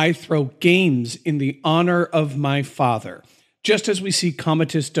throw games in the honor of my father, just as we see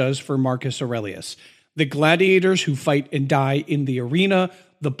Commodus does for Marcus Aurelius. The gladiators who fight and die in the arena,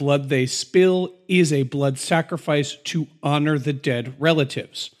 the blood they spill is a blood sacrifice to honor the dead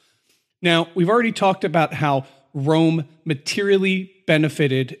relatives. Now, we've already talked about how Rome materially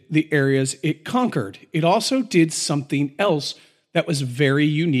benefited the areas it conquered. It also did something else that was very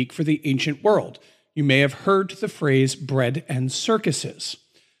unique for the ancient world. You may have heard the phrase bread and circuses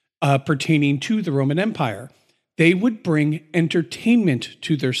pertaining to the Roman Empire. They would bring entertainment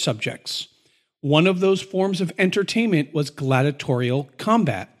to their subjects. One of those forms of entertainment was gladiatorial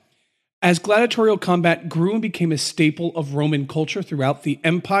combat. As gladiatorial combat grew and became a staple of Roman culture throughout the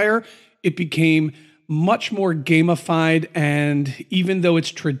empire, it became much more gamified, and even though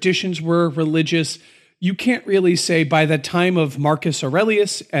its traditions were religious, you can't really say by the time of Marcus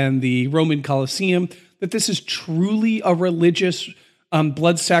Aurelius and the Roman Colosseum that this is truly a religious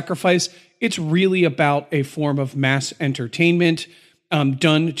blood sacrifice. It's really about a form of mass entertainment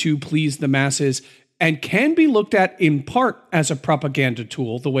done to please the masses, and can be looked at in part as a propaganda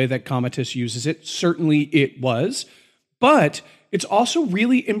tool, the way that Commodus uses it. Certainly it was. But it's also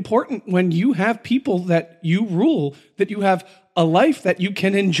really important when you have people that you rule, that you have a life that you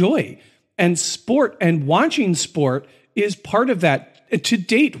can enjoy. And sport and watching sport is part of that. To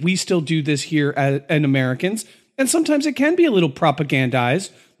date, we still do this here as Americans, and sometimes it can be a little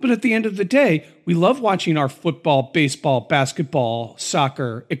propagandized. But at the end of the day, we love watching our football, baseball, basketball,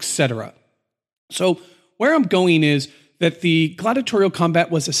 soccer, etc. So where I'm going is that the gladiatorial combat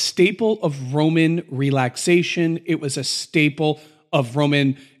was a staple of Roman relaxation. It was a staple of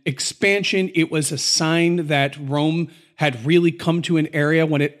Roman expansion. It was a sign that Rome had really come to an area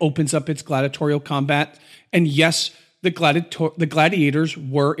when it opens up its gladiatorial combat. And yes, the gladiators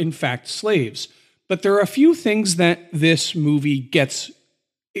were in fact slaves. But there are a few things that this movie gets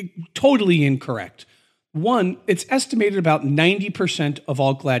totally incorrect. One, it's estimated about 90% of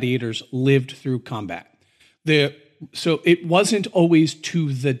all gladiators lived through combat. So it wasn't always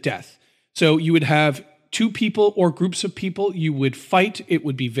to the death. So you would have two people or groups of people, you would fight, it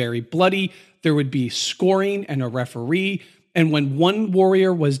would be very bloody, there would be scoring and a referee, and when one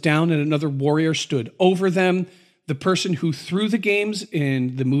warrior was down and another warrior stood over them, The person who threw the games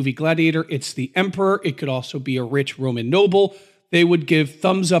in the movie Gladiator, it's the emperor. It could also be a rich Roman noble. They would give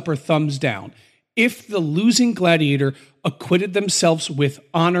thumbs up or thumbs down. If the losing gladiator acquitted themselves with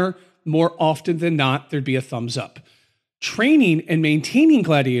honor, more often than not, there'd be a thumbs up. Training and maintaining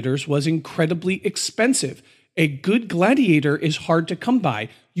gladiators was incredibly expensive. A good gladiator is hard to come by.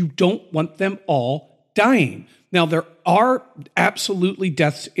 You don't want them all dying. Now, there are absolutely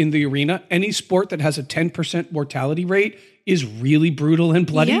deaths in the arena. Any sport that has a 10% mortality rate is really brutal and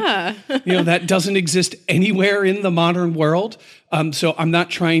bloody. Yeah. That doesn't exist anywhere in the modern world. So I'm not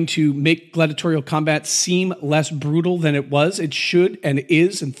trying to make gladiatorial combat seem less brutal than it was. It should and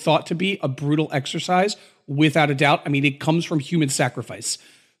is and thought to be a brutal exercise, without a doubt. I mean, it comes from human sacrifice.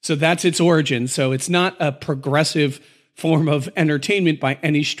 So that's its origin. So it's not a progressive form of entertainment by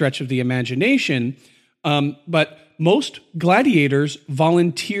any stretch of the imagination. But most gladiators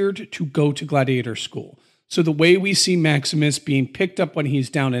volunteered to go to gladiator school. So the way we see Maximus being picked up when he's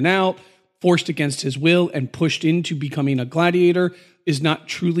down and out, forced against his will, and pushed into becoming a gladiator is not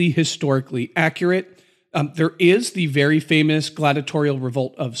truly historically accurate. There is the very famous gladiatorial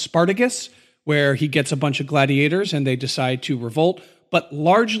revolt of Spartacus, where he gets a bunch of gladiators and they decide to revolt. But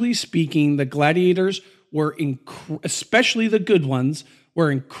largely speaking, the gladiators were, especially the good ones, were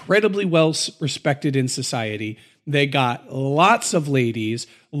incredibly well respected in society. They got lots of ladies.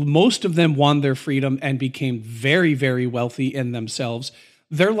 Most of them won their freedom and became very, very wealthy in themselves.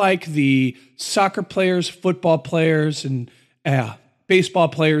 They're like the soccer players, football players, and baseball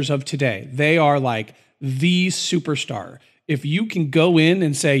players of today. They are like the superstar. If you can go in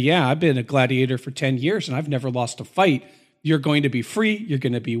and say, yeah, I've been a gladiator for 10 years and I've never lost a fight, you're going to be free, you're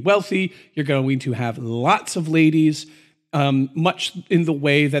going to be wealthy, you're going to have lots of ladies, much in the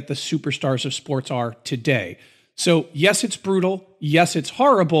way that the superstars of sports are today. So yes, it's brutal. Yes, it's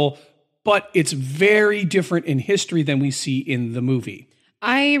horrible, but it's very different in history than we see in the movie.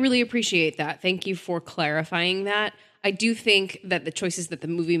 I really appreciate that. Thank you for clarifying that. I do think that the choices that the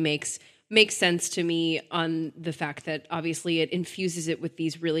movie makes make sense to me on the fact that obviously it infuses it with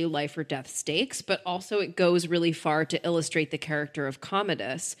these really life or death stakes, but also it goes really far to illustrate the character of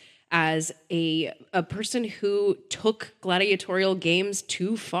Commodus as a person who took gladiatorial games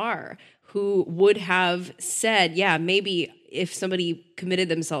too far, who would have said, yeah, maybe if somebody committed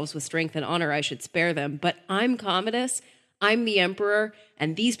themselves with strength and honor, I should spare them. But I'm Commodus, I'm the emperor,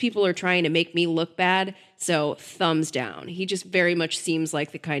 and these people are trying to make me look bad, so thumbs down. He just very much seems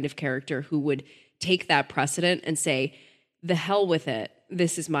like the kind of character who would take that precedent and say, the hell with it,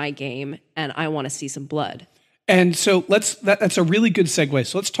 this is my game, and I want to see some blood. And so that's a really good segue.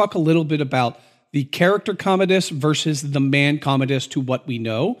 So let's talk a little bit about the character Commodus versus the man Commodus to what we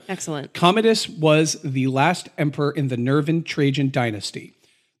know. Excellent. Commodus was the last emperor in the Nervan-Trajan dynasty.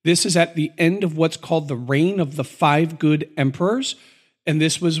 This is at the end of what's called the reign of the 5 good emperors. And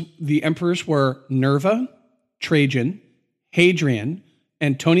the emperors were Nerva, Trajan, Hadrian,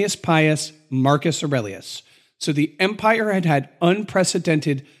 Antonius Pius, Marcus Aurelius. So the empire had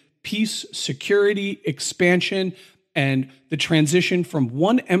unprecedented peace, security, expansion, and the transition from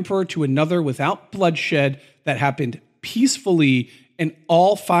one emperor to another without bloodshed that happened peacefully, and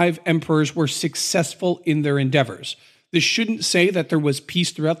all 5 emperors were successful in their endeavors. This shouldn't say that there was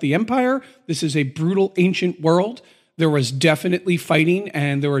peace throughout the empire. This is a brutal ancient world. There was definitely fighting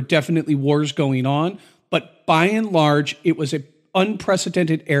and there were definitely wars going on, but by and large, it was an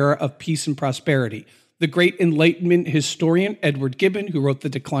unprecedented era of peace and prosperity. The great Enlightenment historian Edward Gibbon, who wrote The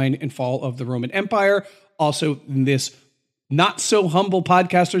Decline and Fall of the Roman Empire, also in this not so humble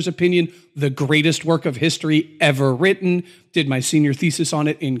podcaster's opinion, the greatest work of history ever written, did my senior thesis on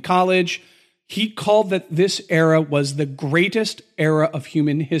it in college. He called that this era was the greatest era of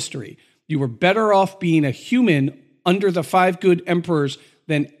human history. You were better off being a human under the 5 good emperors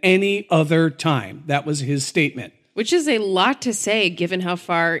than any other time. That was his statement. Which is a lot to say, given how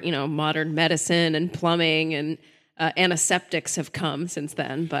far, modern medicine and plumbing and antiseptics have come since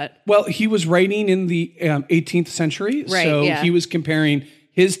then. But well, he was writing in the 18th century, right, so yeah. He was comparing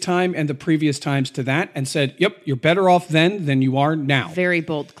his time and the previous times to that, and said, "Yep, you're better off then than you are now." Very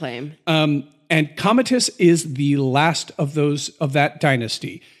bold claim. And Commodus is the last of that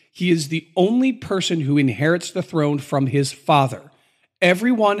dynasty. He is the only person who inherits the throne from his father.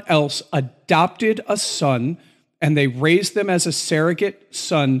 Everyone else adopted a son, and they raised them as a surrogate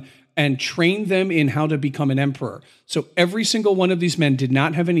son and trained them in how to become an emperor. So every single one of these men did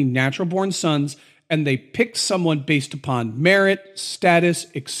not have any natural-born sons, and they picked someone based upon merit, status,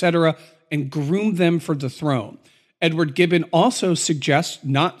 etc., and groomed them for the throne. Edward Gibbon also suggests,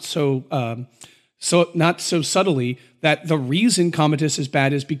 not so so not so subtly that the reason Commodus is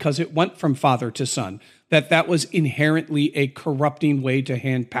bad is because it went from father to son, that was inherently a corrupting way to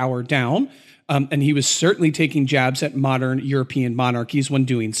hand power down. And he was certainly taking jabs at modern European monarchies when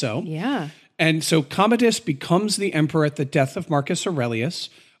doing so. Yeah. And so Commodus becomes the emperor at the death of Marcus Aurelius,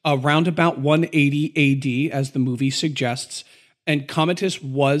 around about 180 AD, as the movie suggests. And Commodus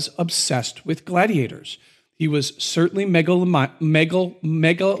was obsessed with gladiators. He was certainly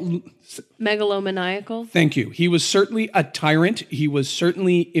megalomaniacal. Thank you. He was certainly a tyrant. He was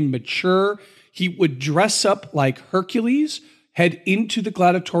certainly immature. He would dress up like Hercules, head into the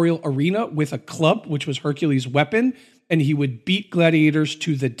gladiatorial arena with a club, which was Hercules' weapon, and he would beat gladiators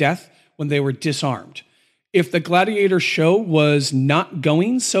to the death when they were disarmed. If the gladiator show was not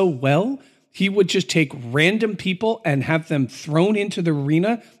going so well, he would just take random people and have them thrown into the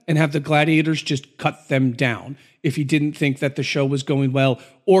arena and have the gladiators just cut them down if he didn't think that the show was going well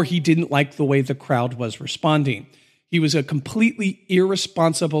or he didn't like the way the crowd was responding. He was a completely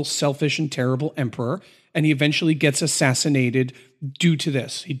irresponsible, selfish, and terrible emperor, and he eventually gets assassinated due to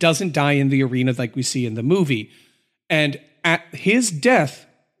this. He doesn't die in the arena like we see in the movie. And at his death,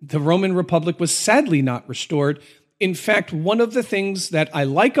 the Roman Republic was sadly not restored. In fact, one of the things that I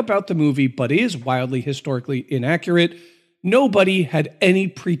like about the movie, but is wildly historically inaccurate, nobody had any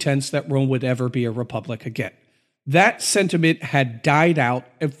pretense that Rome would ever be a republic again. That sentiment had died out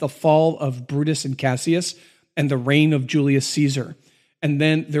at the fall of Brutus and Cassius and the reign of Julius Caesar. And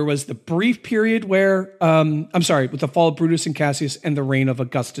then there was the brief period where, with the fall of Brutus and Cassius and the reign of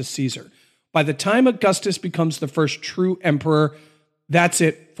Augustus Caesar. By the time Augustus becomes the first true emperor, that's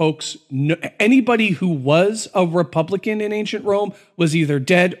it, folks. No, anybody who was a Republican in ancient Rome was either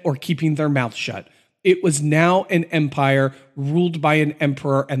dead or keeping their mouth shut. It was now an empire ruled by an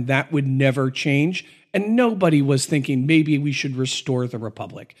emperor, and that would never change. And nobody was thinking maybe we should restore the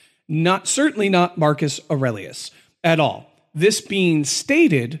Republic. Certainly not Marcus Aurelius at all. This being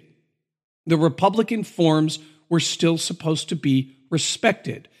stated, the Republican forms were still supposed to be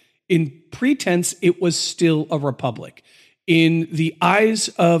respected. In pretense, it was still a republic. In the eyes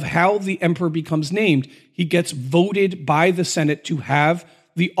of how the emperor becomes named, he gets voted by the Senate to have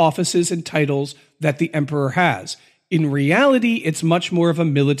the offices and titles that the emperor has. In reality, it's much more of a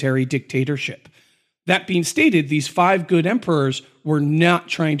military dictatorship. That being stated, these 5 good emperors were not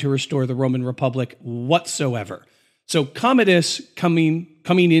trying to restore the Roman Republic whatsoever. So Commodus coming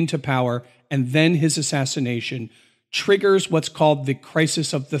into power and then his assassination triggers what's called the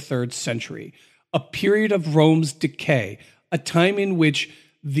crisis of the 3rd century, a period of Rome's decay, a time in which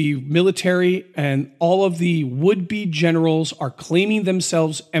the military and all of the would-be generals are claiming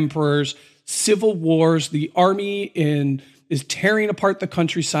themselves emperors, civil wars, the army is tearing apart the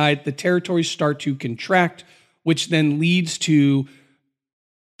countryside, the territories start to contract, which then leads to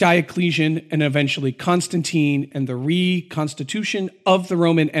Diocletian and eventually Constantine and the reconstitution of the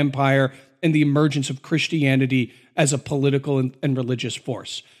Roman Empire and the emergence of Christianity as a political and religious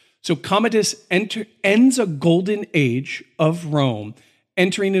force. So Commodus ends a golden age of Rome,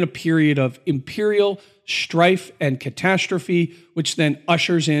 entering in a period of imperial strife and catastrophe, which then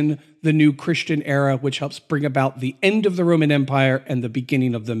ushers in the new Christian era, which helps bring about the end of the Roman Empire and the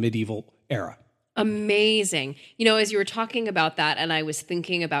beginning of the medieval era. Amazing. You know, as you were talking about that, and I was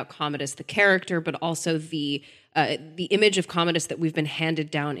thinking about Commodus, the character, but also the image of Commodus that we've been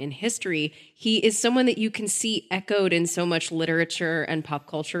handed down in history, he is someone that you can see echoed in so much literature and pop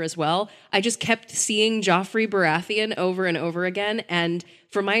culture as well. I just kept seeing Joffrey Baratheon over and over again, and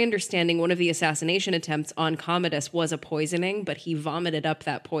from my understanding, one of the assassination attempts on Commodus was a poisoning, but he vomited up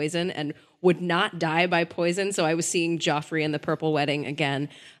that poison and would not die by poison, so I was seeing Joffrey and the Purple Wedding again.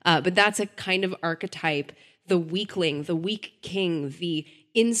 But that's a kind of archetype, the weakling, the weak king, the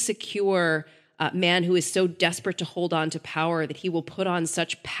insecure man who is so desperate to hold on to power that he will put on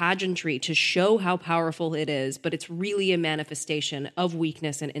such pageantry to show how powerful it is, but it's really a manifestation of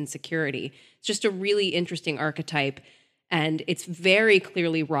weakness and insecurity. It's just a really interesting archetype, and it's very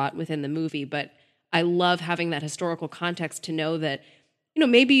clearly wrought within the movie, but I love having that historical context to know that, you know,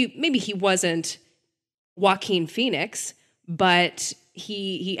 maybe he wasn't Joaquin Phoenix, but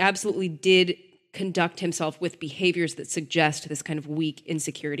he absolutely did conduct himself with behaviors that suggest this kind of weak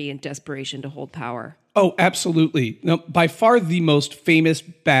insecurity and desperation to hold power. Oh, absolutely. Now, by far the most famous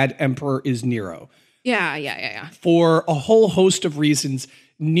bad emperor is Nero. Yeah. For a whole host of reasons,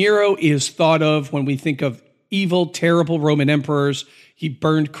 Nero is thought of when we think of evil, terrible Roman emperors. He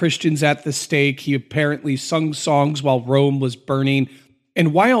burned Christians at the stake. He apparently sung songs while Rome was burning.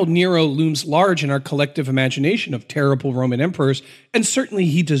 And while Nero looms large in our collective imagination of terrible Roman emperors, and certainly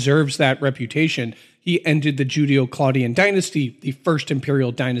he deserves that reputation, he ended the Judeo-Claudian dynasty, the first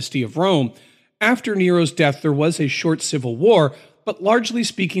imperial dynasty of Rome. after Nero's death, there was a short civil war, but largely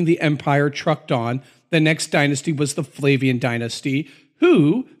speaking, the empire trucked on. The next dynasty was the Flavian dynasty,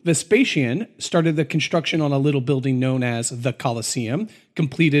 who, Vespasian, started the construction on a little building known as the Colosseum,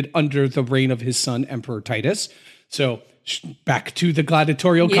 completed under the reign of his son, Emperor Titus. So back to the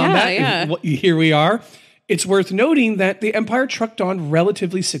gladiatorial combat. Yeah. Here we are. It's worth noting that the empire trucked on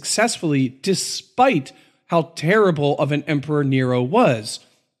relatively successfully, despite how terrible of an emperor Nero was.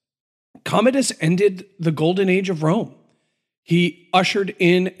 Commodus ended the golden age of Rome. He ushered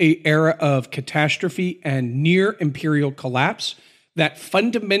in an era of catastrophe and near imperial collapse that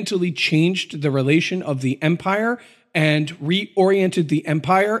fundamentally changed the relation of the empire and reoriented the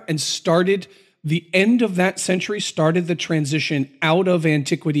empire and started the end of that century, started the transition out of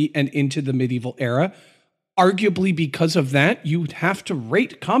antiquity and into the medieval era. Arguably because of that, you'd have to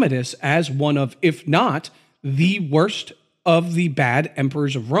rate Commodus as one of, if not the worst of the bad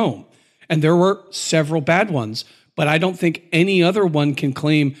emperors of Rome. And there were several bad ones, but I don't think any other one can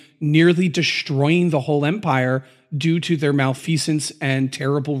claim nearly destroying the whole empire due to their malfeasance and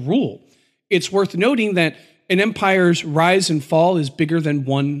terrible rule. It's worth noting that an empire's rise and fall is bigger than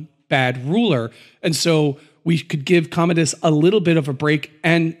one bad ruler. And so we could give Commodus a little bit of a break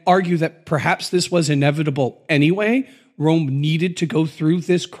and argue that perhaps this was inevitable anyway. Rome needed to go through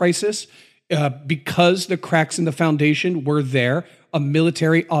this crisis because the cracks in the foundation were there. A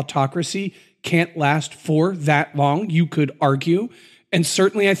military autocracy can't last for that long, you could argue. And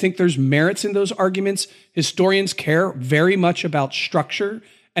certainly I think there's merits in those arguments. Historians care very much about structure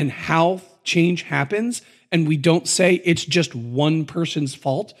and how change happens. And we don't say it's just one person's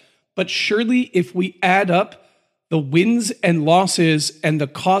fault. But surely if we add up the wins and losses and the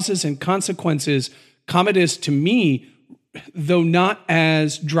causes and consequences, Commodus, to me, though not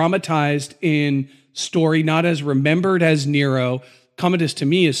as dramatized in story, not as remembered as Nero, Commodus to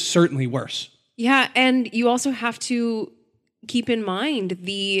me is certainly worse. Yeah, and you also have to keep in mind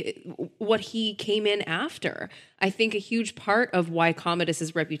what he came in after. I think a huge part of why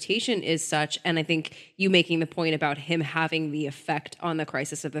Commodus's reputation is such, and I think you making the point about him having the effect on the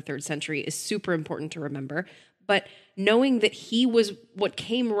crisis of the 3rd century is super important to remember. But knowing that he was what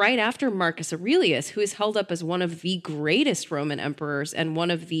came right after Marcus Aurelius, who is held up as one of the greatest Roman emperors and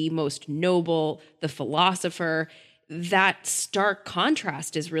one of the most noble, the philosopher, that stark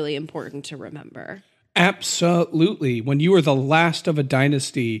contrast is really important to remember. Absolutely. When you were the last of a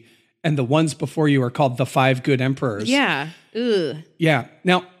dynasty and the ones before you are called the 5 good emperors. Yeah. Ugh. Yeah.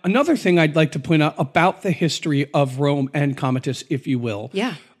 Now, another thing I'd like to point out about the history of Rome and Commodus, if you will.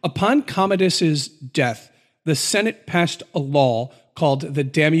 Yeah. Upon Commodus's death, the Senate passed a law called the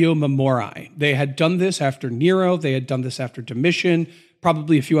Damnio Memoriae. They had done this after Nero. They had done this after Domitian,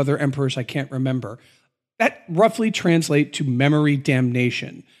 probably a few other emperors I can't remember. That roughly translates to memory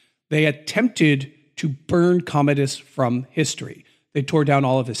damnation. They attempted to burn Commodus from history. They tore down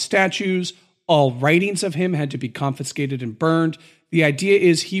all of his statues. All writings of him had to be confiscated and burned. The idea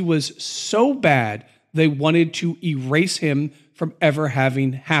is he was so bad, they wanted to erase him from ever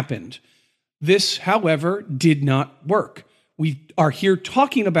having happened. This, however, did not work. We are here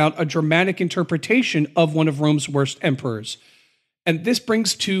talking about a dramatic interpretation of one of Rome's worst emperors. And this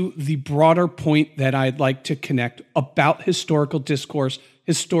brings to the broader point that I'd like to connect about historical discourse,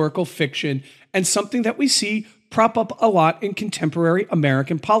 historical fiction, and something that we see prop up a lot in contemporary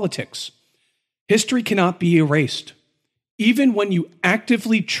American politics. History cannot be erased. Even when you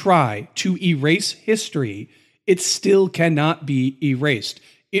actively try to erase history, it still cannot be erased.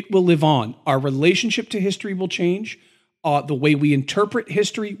 It will live on. Our relationship to history will change. The way we interpret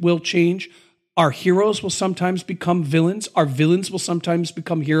history will change. Our heroes will sometimes become villains. Our villains will sometimes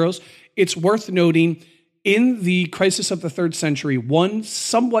become heroes. It's worth noting, in the crisis of the 3rd century, one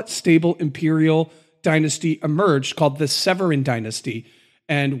somewhat stable imperial dynasty emerged called the Severan dynasty.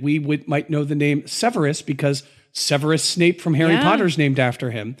 And we might know the name Severus because Severus Snape from Harry Potter is named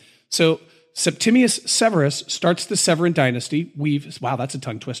after him. So Septimius Severus starts the Severan dynasty. Wow, that's a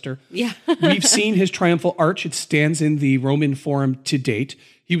tongue twister. Yeah. We've seen his triumphal arch. It stands in the Roman Forum to date.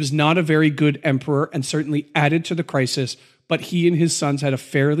 He was not a very good emperor and certainly added to the crisis, but he and his sons had a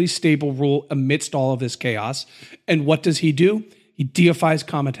fairly stable rule amidst all of this chaos. And what does he do? He deifies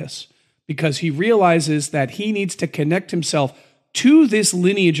Commodus because he realizes that he needs to connect himself to this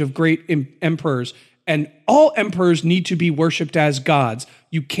lineage of great emperors, and all emperors need to be worshipped as gods.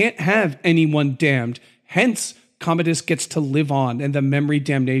 You can't have anyone damned. Hence, Commodus gets to live on, and the memory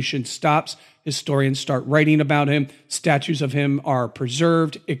damnation stops. Historians start writing about him. Statues of him are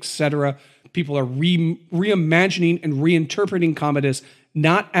preserved, etc. People are reimagining and reinterpreting Commodus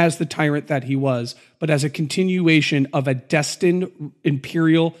not as the tyrant that he was, but as a continuation of a destined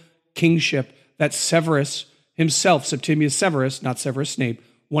imperial kingship that Severus himself, Septimius Severus, not Severus Snape,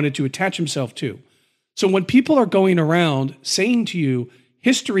 wanted to attach himself to. So when people are going around saying to you,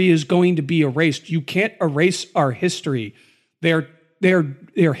 history is going to be erased, you can't erase our history, they're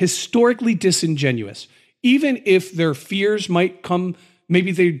historically disingenuous. Even if their fears might come,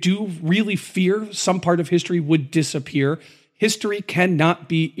 maybe they do really fear some part of history would disappear, history cannot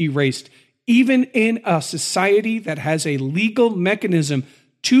be erased. Even in a society that has a legal mechanism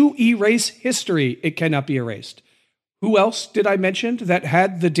to erase history, it cannot be erased. Who else did I mention that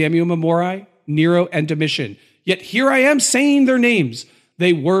had the Damnio Memoriae? Nero and Domitian. Yet here I am saying their names.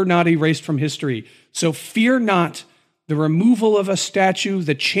 They were not erased from history. So fear not the removal of a statue,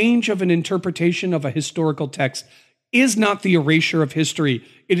 the change of an interpretation of a historical text is not the erasure of history.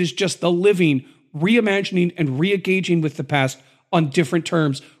 It is just the living, reimagining, and re-engaging with the past on different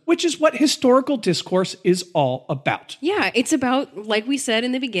terms, which is what historical discourse is all about. Yeah, it's about, like we said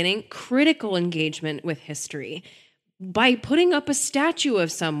in the beginning, critical engagement with history. By putting up a statue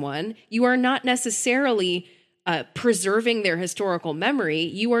of someone, you are not necessarily preserving their historical memory.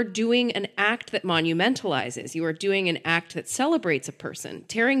 You are doing an act that monumentalizes. You are doing an act that celebrates a person.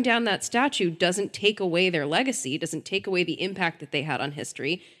 Tearing down that statue doesn't take away their legacy, doesn't take away the impact that they had on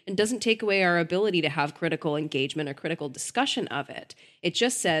history, and doesn't take away our ability to have critical engagement or critical discussion of it. It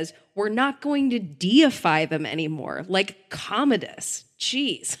just says, we're not going to deify them anymore, like Commodus.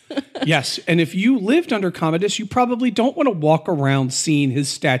 Jeez. Yes, and if you lived under Commodus, you probably don't want to walk around seeing his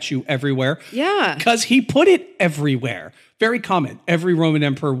statue everywhere. Yeah. Because he put it everywhere. Very common. Every Roman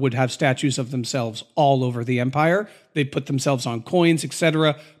emperor would have statues of themselves all over the empire. They'd put themselves on coins,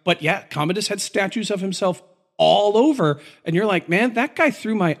 etc. But yeah, Commodus had statues of himself all over. And you're like, man, that guy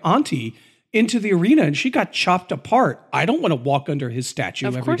threw my auntie into the arena and she got chopped apart. I don't want to walk under his statue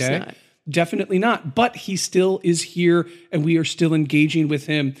every day. Not. Definitely not. But he still is here and we are still engaging with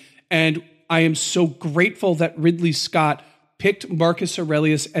him. And I am so grateful that Ridley Scott picked Marcus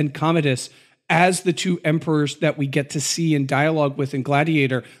Aurelius and Commodus as the two emperors that we get to see in dialogue with in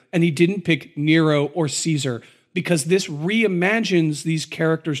Gladiator. And he didn't pick Nero or Caesar because this reimagines these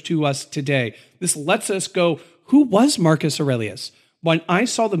characters to us today. This lets us go, who was Marcus Aurelius? When I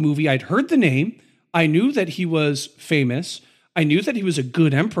saw the movie, I'd heard the name. I knew that he was famous. I knew that he was a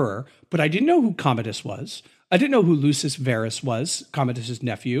good emperor, but I didn't know who Commodus was. I didn't know who Lucius Verus was, Commodus's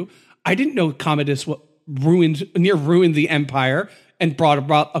nephew. I didn't know Commodus ruined the empire and brought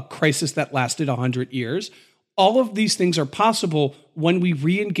about a crisis that lasted 100 years. All of these things are possible when we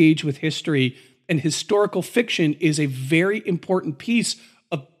re-engage with history, and historical fiction is a very important piece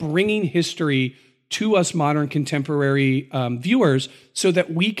of bringing history to us modern contemporary viewers so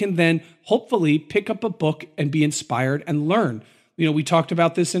that we can then hopefully pick up a book and be inspired and learn. You know, we talked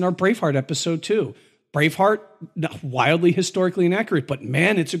about this in our Braveheart episode too. Braveheart, wildly historically inaccurate, but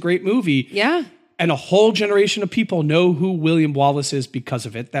man, it's a great movie. Yeah. And a whole generation of people know who William Wallace is because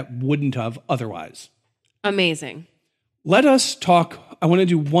of it that wouldn't have otherwise. Amazing. Let us talk. I want to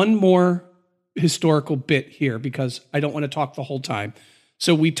do one more historical bit here because I don't want to talk the whole time.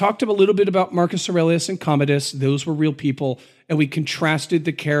 So we talked a little bit about Marcus Aurelius and Commodus. Those were real people. And we contrasted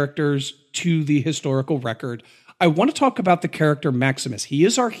the characters to the historical record. I want to talk about the character Maximus. He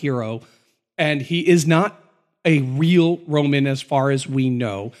is our hero, and he is not a real Roman as far as we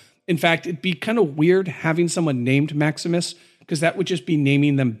know. In fact, it'd be kind of weird having someone named Maximus because that would just be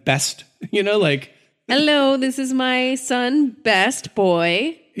naming them Best, like... Hello, this is my son, Best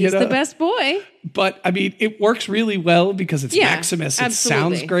Boy. He's the best boy. But, I mean, it works really well because it's Maximus. Absolutely.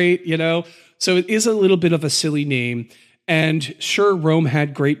 It sounds great, So it is a little bit of a silly name. And sure, Rome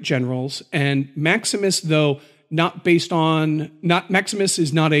had great generals. And Maximus, though, Maximus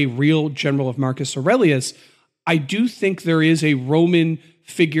is not a real general of Marcus Aurelius. I do think there is a Roman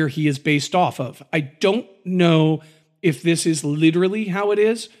figure he is based off of. I don't know if this is literally how it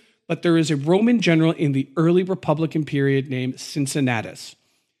is, but there is a Roman general in the early Republican period named Cincinnatus.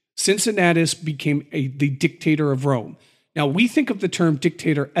 Cincinnatus became the dictator of Rome. Now, we think of the term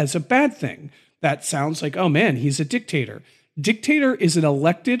dictator as a bad thing. That sounds like, oh man, he's a dictator. Dictator is an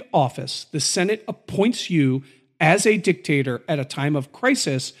elected office. The Senate appoints you as a dictator at a time of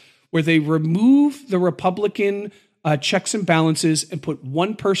crisis where they remove the Republican checks and balances and put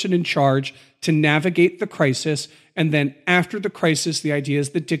one person in charge to navigate the crisis. And then after the crisis, the idea is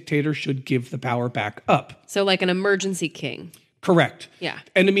the dictator should give the power back up. So like an emergency king. Correct. Yeah.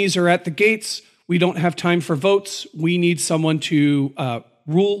 Enemies are at the gates. We don't have time for votes. We need someone to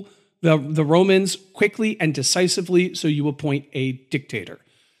rule the Romans quickly and decisively, so you appoint a dictator.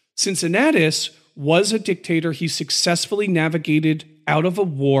 Cincinnatus was a dictator. He successfully navigated out of a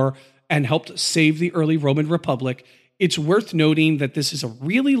war and helped save the early Roman Republic. it's worth noting that this is a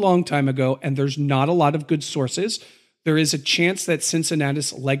really long time ago and there's not a lot of good sources. There is a chance that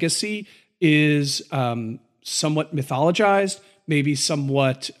Cincinnatus' legacy is somewhat mythologized, maybe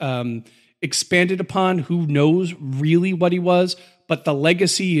somewhat expanded upon. Who knows really what he was, but the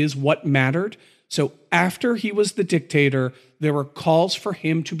legacy is what mattered. So after he was the dictator, there were calls for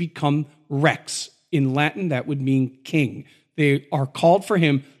him to become Rex. In Latin, that would mean king. They are called for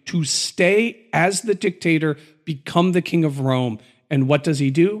him to stay as the dictator, become the king of Rome. And what does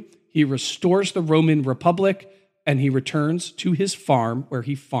he do? He restores the Roman Republic and he returns to his farm where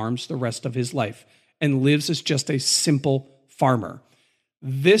he farms the rest of his life and lives as just a simple farmer.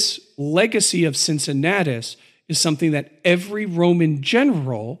 This legacy of Cincinnatus is something that every Roman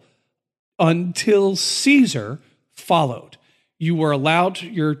general until Caesar followed. You were allowed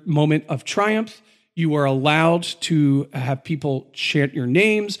your moment of triumph. You were allowed to have people chant your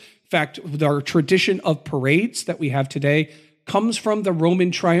names. In fact, our tradition of parades that we have today comes from the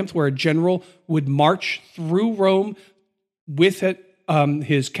Roman triumph, where a general would march through Rome with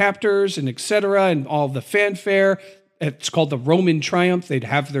his captors and etc. and all the fanfare. It's called the Roman triumph. They'd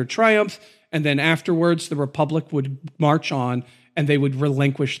have their triumph, and then afterwards the Republic would march on and they would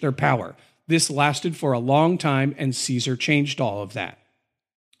relinquish their power. This lasted for a long time, and Caesar changed all of that.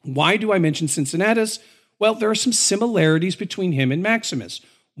 Why do I mention Cincinnatus? Well, there are some similarities between him and Maximus.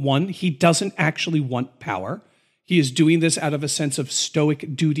 One, he doesn't actually want power. He is doing this out of a sense of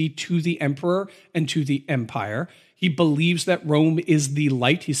stoic duty to the emperor and to the empire. He believes that Rome is the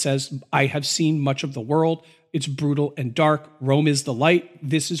light. He says, I have seen much of the world. It's brutal and dark. Rome is the light.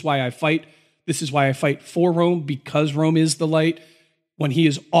 This is why I fight. This is why I fight for Rome, because Rome is the light. When he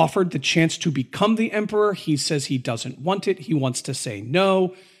is offered the chance to become the emperor, he says he doesn't want it. He wants to say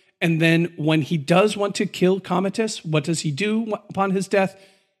no. And then when he does want to kill Commodus, what does he do upon his death?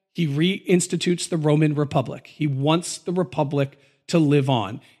 He reinstitutes the Roman Republic. He wants the Republic to live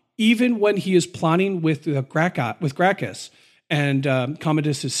on. Even when he is plotting with Gracchus and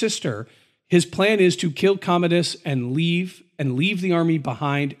Commodus' sister, his plan is to kill Commodus and leave the army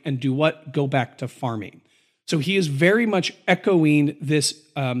behind and do what? Go back to farming. So he is very much echoing this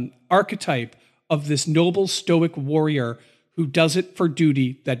archetype of this noble stoic warrior who does it for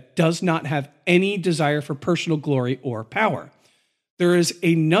duty, that does not have any desire for personal glory or power. There is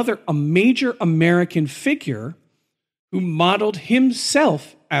a major American figure who modeled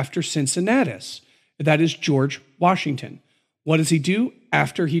himself after Cincinnatus. That is George Washington. What does he do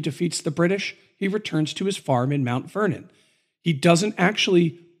after he defeats the British? He returns to his farm in Mount Vernon. He doesn't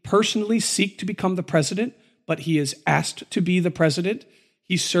actually personally seek to become the president, but he is asked to be the president.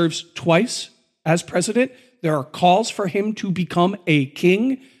 He serves twice as president. There are calls for him to become a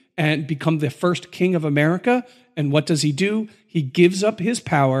king and become the first king of America. And what does he do? He gives up his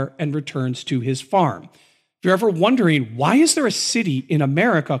power and returns to his farm. If you're ever wondering, why is there a city in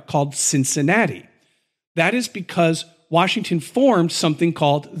America called Cincinnati? That is because Washington formed something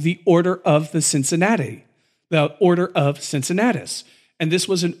called the Order of the Cincinnati, the Order of Cincinnatus. And this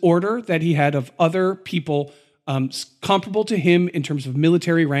was an order that he had of other people comparable to him in terms of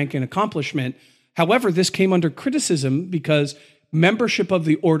military rank and accomplishment. However, this came under criticism because membership of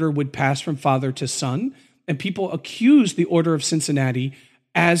the order would pass from father to son, and people accused the Order of Cincinnati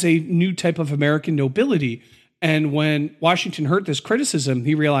as a new type of American nobility. And when Washington heard this criticism,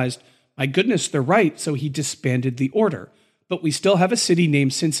 he realized, my goodness, they're right. So he disbanded the order. But we still have a city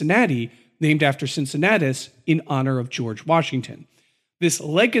named Cincinnati, named after Cincinnatus, in honor of George Washington. This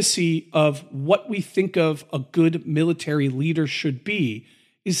legacy of what we think of a good military leader should be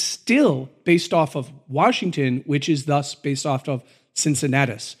is still based off of Washington, which is thus based off of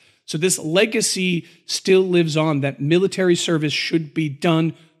Cincinnatus. So this legacy still lives on, that military service should be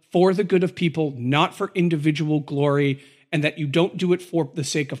done for the good of people, not for individual glory, and that you don't do it for the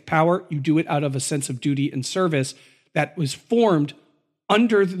sake of power. You do it out of a sense of duty and service that was formed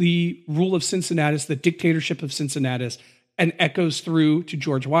under the rule of Cincinnatus, the dictatorship of Cincinnatus, and echoes through to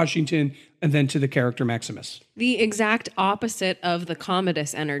George Washington and then to the character Maximus. The exact opposite of the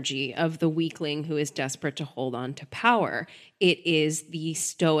Commodus energy of the weakling who is desperate to hold on to power. It is the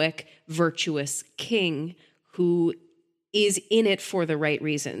stoic, virtuous king who is in it for the right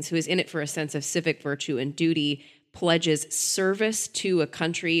reasons, who is in it for a sense of civic virtue and duty, pledges service to a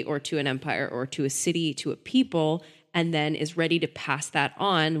country or to an empire or to a city, to a people, and then is ready to pass that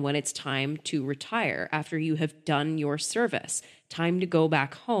on when it's time to retire after you have done your service. Time to go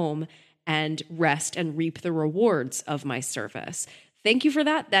back home and rest and reap the rewards of my service. Thank you for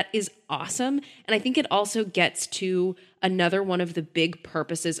that. That is awesome. And I think it also gets to another one of the big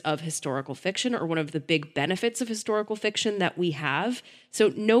purposes of historical fiction, or one of the big benefits of historical fiction that we have.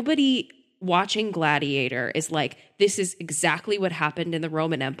 So nobody watching Gladiator is like, this is exactly what happened in the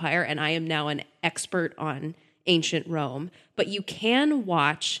Roman Empire, and I am now an expert on ancient Rome. But you can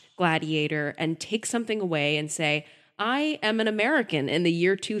watch Gladiator and take something away and say, I am an American in the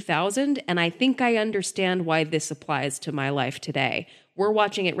year 2000, and I think I understand why this applies to my life today. We're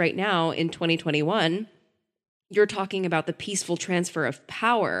watching it right now in 2021. You're talking about the peaceful transfer of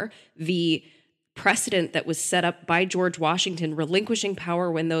power, the precedent that was set up by George Washington, relinquishing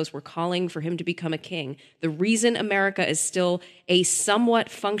power when those were calling for him to become a king. The reason America is still a somewhat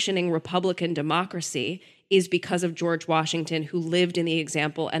functioning Republican democracy is because of George Washington, who lived in the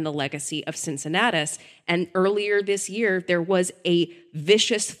example and the legacy of Cincinnatus. And earlier this year, there was a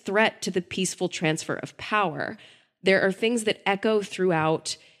vicious threat to the peaceful transfer of power. There are things that echo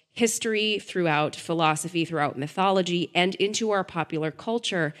throughout history, throughout philosophy, throughout mythology, and into our popular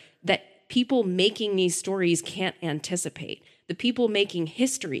culture that people making these stories can't anticipate. The people making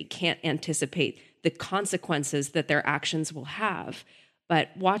history can't anticipate the consequences that their actions will have.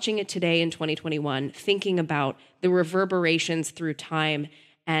 But watching it today in 2021, thinking about the reverberations through time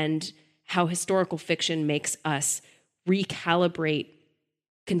and how historical fiction makes us recalibrate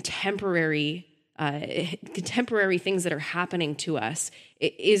contemporary things that are happening to us,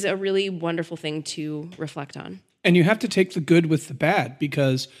 it is a really wonderful thing to reflect on. And you have to take the good with the bad,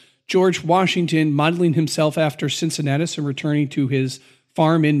 because George Washington, modeling himself after Cincinnatus and returning to his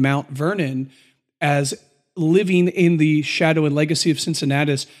farm in Mount Vernon as living in the shadow and legacy of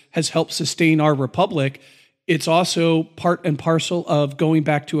Cincinnatus, has helped sustain our republic. It's also part and parcel of going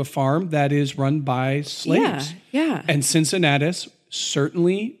back to a farm that is run by slaves. Yeah. And Cincinnatus,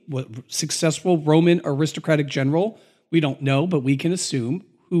 certainly a successful Roman aristocratic general, we don't know, but we can assume,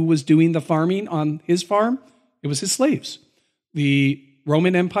 who was doing the farming on his farm. It was his slaves. The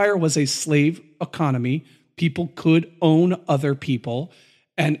Roman Empire was a slave economy. People could own other people.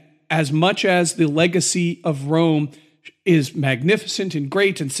 And as much as the legacy of Rome is magnificent and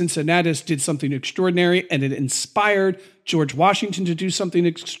great, and Cincinnatus did something extraordinary, and it inspired George Washington to do something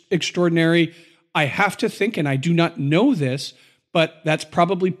extraordinary, I have to think, and I do not know this, but that's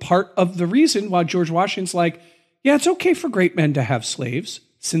probably part of the reason why George Washington's like, yeah, it's okay for great men to have slaves.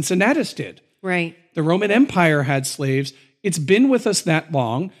 Cincinnatus did. Right. The Roman Empire had slaves. It's been with us that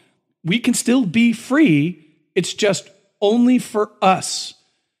long. We can still be free. It's just only for us.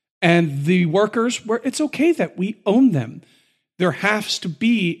 And the workers, it's okay that we own them. There has to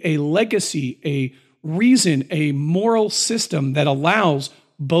be a legacy, a reason, a moral system that allows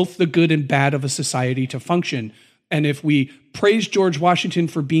both the good and bad of a society to function. And if we praise George Washington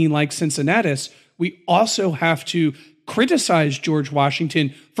for being like Cincinnatus, we also have to criticize George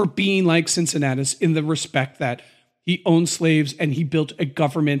Washington for being like Cincinnatus in the respect that he owned slaves and he built a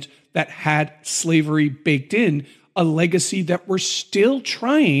government that had slavery baked in, a legacy that we're still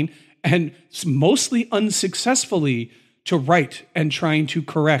trying, and mostly unsuccessfully, to right and trying to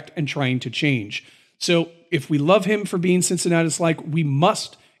correct and trying to change. So if we love him for being Cincinnatus-like, we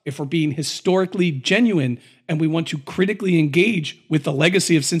must, if we're being historically genuine and we want to critically engage with the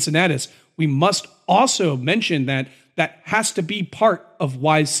legacy of Cincinnatus, we must also mention that that has to be part of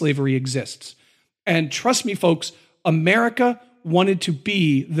why slavery exists. And trust me, folks, America wanted to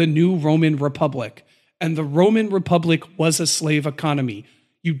be the new Roman Republic, and the Roman Republic was a slave economy.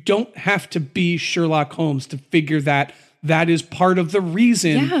 You don't have to be Sherlock Holmes to figure that that is part of the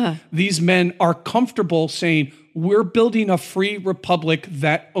reason these men are comfortable saying, we're building a free republic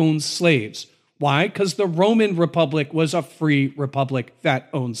that owns slaves. Why? Because the Roman Republic was a free republic that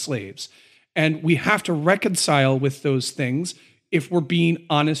owned slaves. And we have to reconcile with those things if we're being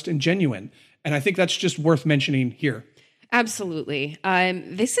honest and genuine. And I think that's just worth mentioning here. Absolutely.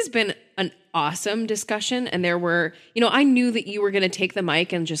 This has been an awesome discussion. And there were, I knew that you were going to take the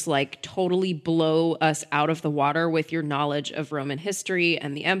mic and just like totally blow us out of the water with your knowledge of Roman history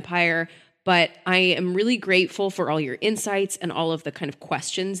and the empire. But I am really grateful for all your insights and all of the kind of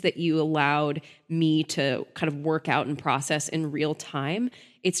questions that you allowed me to kind of work out and process in real time.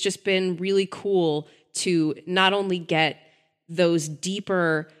 It's just been really cool to not only get those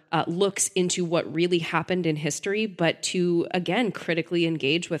deeper looks into what really happened in history, but to, again, critically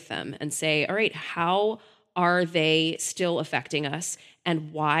engage with them and say, all right, how are they still affecting us?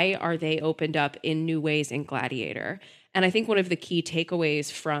 And why are they opened up in new ways in Gladiator? And I think one of the key takeaways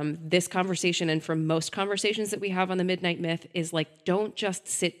from this conversation and from most conversations that we have on the Midnight Myth is like, don't just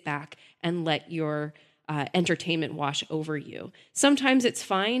sit back and let your entertainment wash over you. Sometimes it's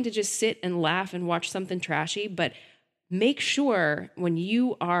fine to just sit and laugh and watch something trashy, but make sure when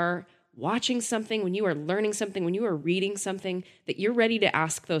you are watching something, when you are learning something, when you are reading something, that you're ready to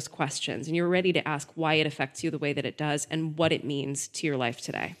ask those questions and you're ready to ask why it affects you the way that it does and what it means to your life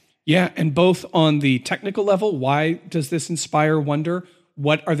today. Yeah, and both on the technical level, why does this inspire wonder?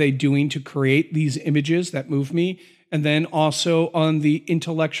 What are they doing to create these images that move me? And then also on the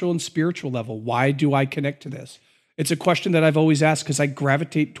intellectual and spiritual level, why do I connect to this? It's a question that I've always asked because I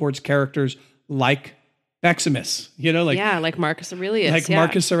gravitate towards characters like Maximus, like Marcus Aurelius. Like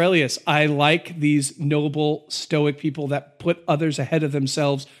Marcus Aurelius. I like these noble, stoic people that put others ahead of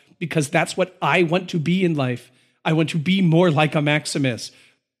themselves because that's what I want to be in life. I want to be more like a Maximus,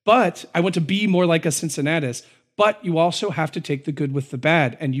 but I want to be more like a Cincinnatus. But you also have to take the good with the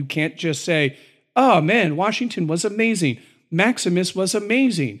bad. And you can't just say, oh man, Washington was amazing. Maximus was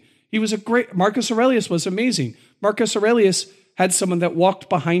amazing. Marcus Aurelius was amazing. Marcus Aurelius had someone that walked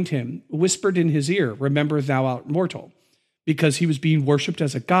behind him, whispered in his ear, remember thou art mortal, because he was being worshiped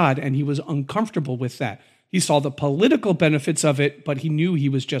as a god and he was uncomfortable with that. He saw the political benefits of it, but he knew he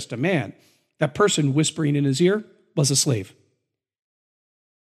was just a man. That person whispering in his ear was a slave.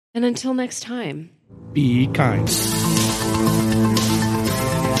 And until next time, be kind.